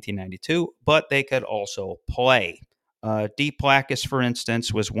again in 1992, but they could also play. Dee Plakis, for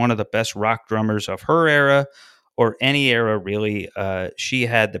instance, was one of the best rock drummers of her era, or any era, really. She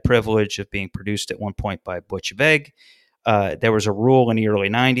had the privilege of being produced at one point by Butch Vig. There was a rule in the early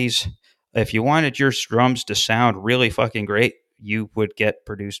 90s. If you wanted your drums to sound really fucking great, you would get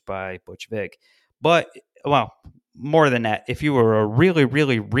produced by Butch Vig. But, well, more than that, if you were a really,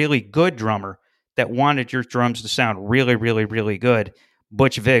 really, really good drummer that wanted your drums to sound really, really, really good,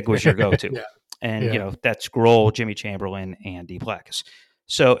 Butch Vig was your go-to. And, that's Grohl, Jimmy Chamberlain, and Dee Plakis.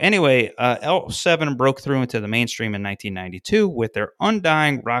 So anyway, L7 broke through into the mainstream in 1992 with their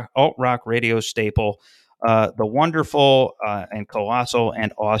undying alt-rock radio staple, the wonderful and colossal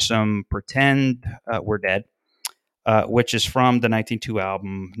and awesome Pretend We're Dead, which is from the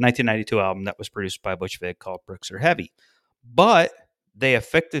 1992 album that was produced by Butch Vig called Bricks Are Heavy. But they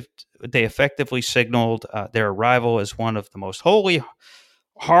effectively signaled their arrival as one of the most wholly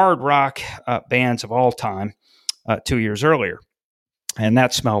hard rock bands of all time 2 years earlier. And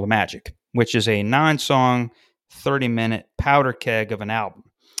that's Smell the Magic, which is a 9-song, 30-minute powder keg of an album.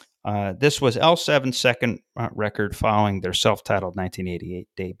 This was L7's second record following their self-titled 1988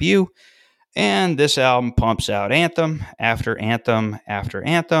 debut. And this album pumps out anthem after anthem after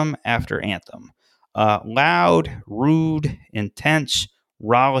anthem after anthem. Loud, rude, intense,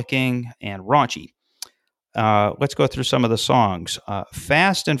 rollicking, and raunchy. Let's go through some of the songs.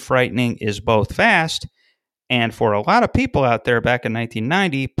 Fast and Frightening is both fast and, for a lot of people out there back in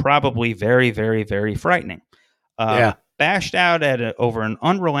 1990, probably very, very, very frightening. Bashed out at over an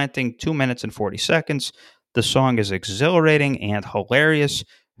unrelenting 2 minutes and 40 seconds, the song is exhilarating and hilarious,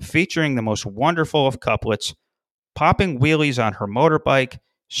 featuring the most wonderful of couplets: popping wheelies on her motorbike,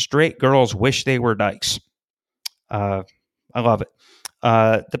 straight girls wish they were dykes. I love it.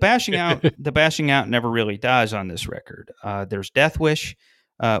 The bashing out never really dies on this record. There's Death Wish,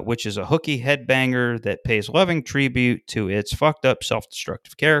 which is a hooky headbanger that pays loving tribute to its fucked up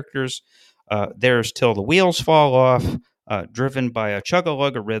self-destructive characters. There's Till the Wheels Fall Off, driven by a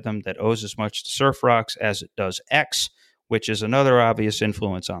chug-a-lug rhythm that owes as much to surf rocks as it does X, which is another obvious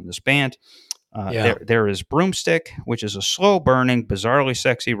influence on this band. There is Broomstick, which is a slow-burning, bizarrely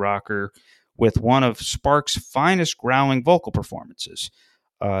sexy rocker with one of Sparks' finest growling vocal performances.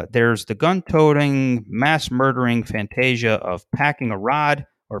 There's the gun-toting, mass-murdering fantasia of Packing a Rod,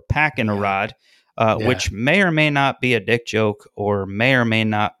 which may or may not be a dick joke or may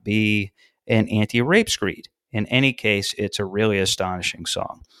not be an anti-rape screed. In any case, it's a really astonishing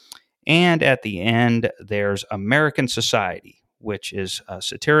song. And at the end, there's American Society, which is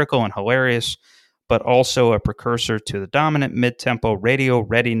satirical and hilarious, but also a precursor to the dominant mid-tempo radio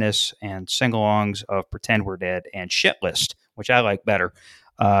readiness and sing-alongs of Pretend We're Dead and Shit List, which I like better,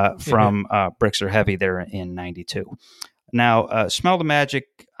 from Bricks Are Heavy there in 92. Now, Smell the Magic,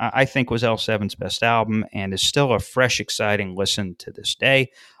 I think, was L7's best album and is still a fresh, exciting listen to this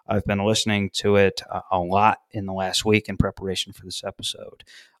day. I've been listening to it a lot in the last week in preparation for this episode.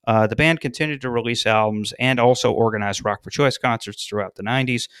 The band continued to release albums and also organize Rock for Choice concerts throughout the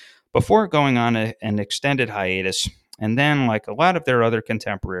 90s before going on an extended hiatus, and then, like a lot of their other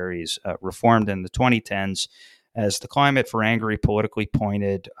contemporaries, reformed in the 2010s as the climate for angry, politically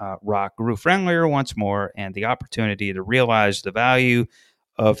pointed rock grew friendlier once more, and the opportunity to realize the value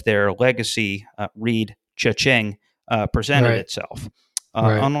of their legacy, read cha-ching, presented itself.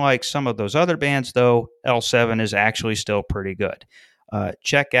 Unlike some of those other bands, though, L7 is actually still pretty good.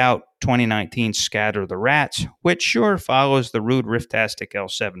 Check out 2019's Scatter the Rats, which sure follows the rude rifftastic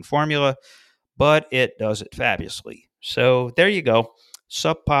L7 formula, but it does it fabulously. So there you go.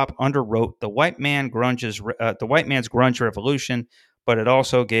 Sub Pop underwrote the white man's grunge revolution, but it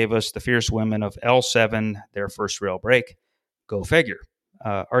also gave us the fierce women of L7 their first real break. Go figure.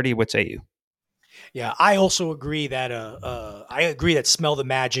 Artie, what say you? Yeah, I also agree that Smell the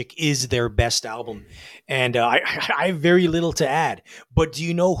Magic is their best album, and I have very little to add. But do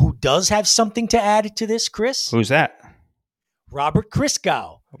you know who does have something to add to this, Chris? Who's that? Robert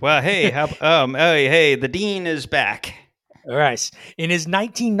Christgau. Well, hey, hey, the Dean is back. All right. In his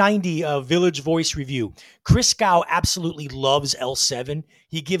 1990 Village Voice review, Christgau absolutely loves L7.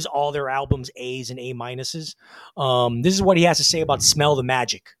 He gives all their albums A's and A minuses. This is what he has to say about Smell the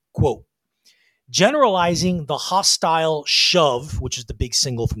Magic. Quote, generalizing the hostile shove, which is the big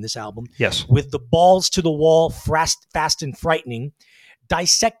single from this album, yes, with the balls to the wall, fast and frightening,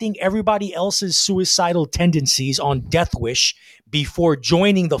 dissecting everybody else's suicidal tendencies on Death Wish before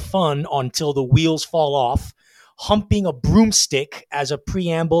joining the fun on Till the Wheels Fall Off, humping a broomstick as a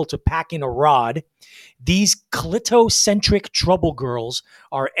preamble to Packing a Rod. These clitocentric trouble girls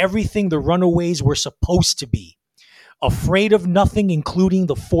are everything the Runaways were supposed to be. Afraid of nothing, including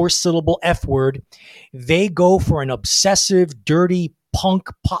the 4-syllable F word, they go for an obsessive, dirty punk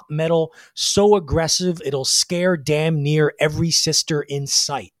pop metal so aggressive it'll scare damn near every sister in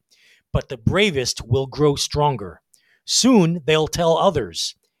sight. But the bravest will grow stronger. Soon they'll tell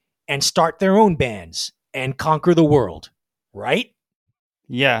others and start their own bands and conquer the world, right?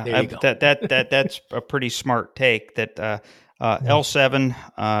 Yeah, that's a pretty smart take. That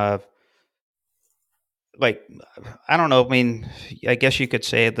L7, like, I don't know. I mean, I guess you could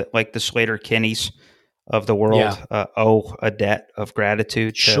say that, like, the Slater Kinneys of the world owe a debt of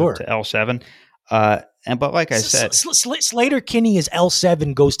gratitude to L7. But like I said, Slater Kinney is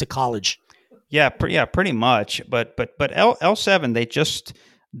L7 goes to college. Yeah, pretty much. But L7,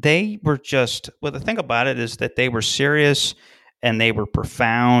 they were just, well, the thing about it is that they were serious and they were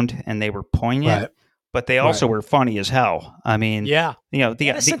profound and they were poignant, Right. but they also were funny as hell. I mean, Yeah. and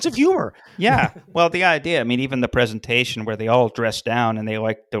a sense of humor. Yeah. Well, the idea, I mean, even the presentation where they all dressed down and they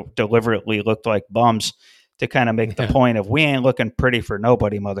deliberately looked like bums to kind of make the point of, we ain't looking pretty for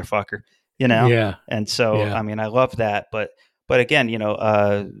nobody, motherfucker, Yeah. And so, Yeah. I mean, I love that. But again,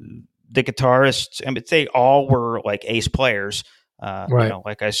 the guitarists, I mean, they all were like ace players. Right.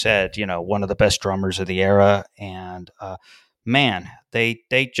 Like I said, one of the best drummers of the era. And, man,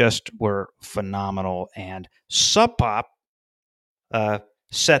 they just were phenomenal. And Sub Pop,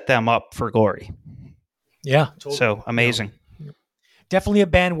 set them up for glory. Yeah. Totally. So amazing. Definitely a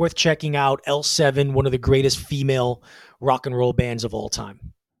band worth checking out. L7, one of the greatest female rock and roll bands of all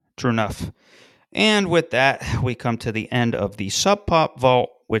time. True enough. And with that, we come to the end of the Sub Pop Vault,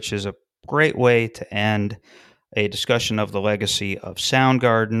 which is a great way to end a discussion of the legacy of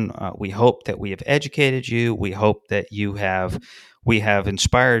Soundgarden. We hope that we have educated you. We hope that we have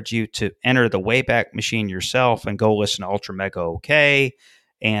inspired you to enter the Wayback Machine yourself and go listen to Ultra Mega OK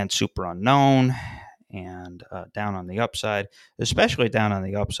and Super Unknown and Down on the Upside, especially Down on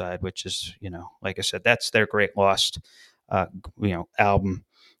the Upside, which is, like I said, that's their Great Lost, album,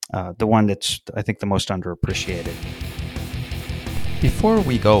 the one that's, I think, the most underappreciated. Before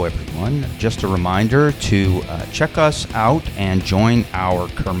we go, everyone, just a reminder to check us out and join our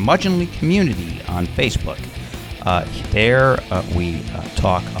curmudgeonly community on Facebook. There we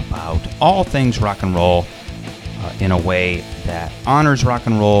talk about all things rock and roll in a way that honors rock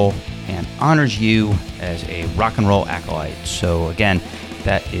and roll and honors you as a rock and roll acolyte. So again,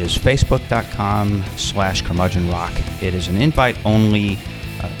 that is facebook.com/curmudgeonrock. It is an invite-only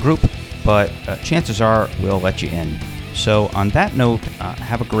group, but chances are we'll let you in. So on that note,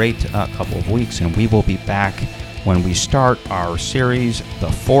 have a great couple of weeks, and we will be back when we start our series,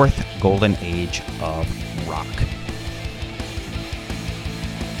 The Fourth Golden Age of Rock.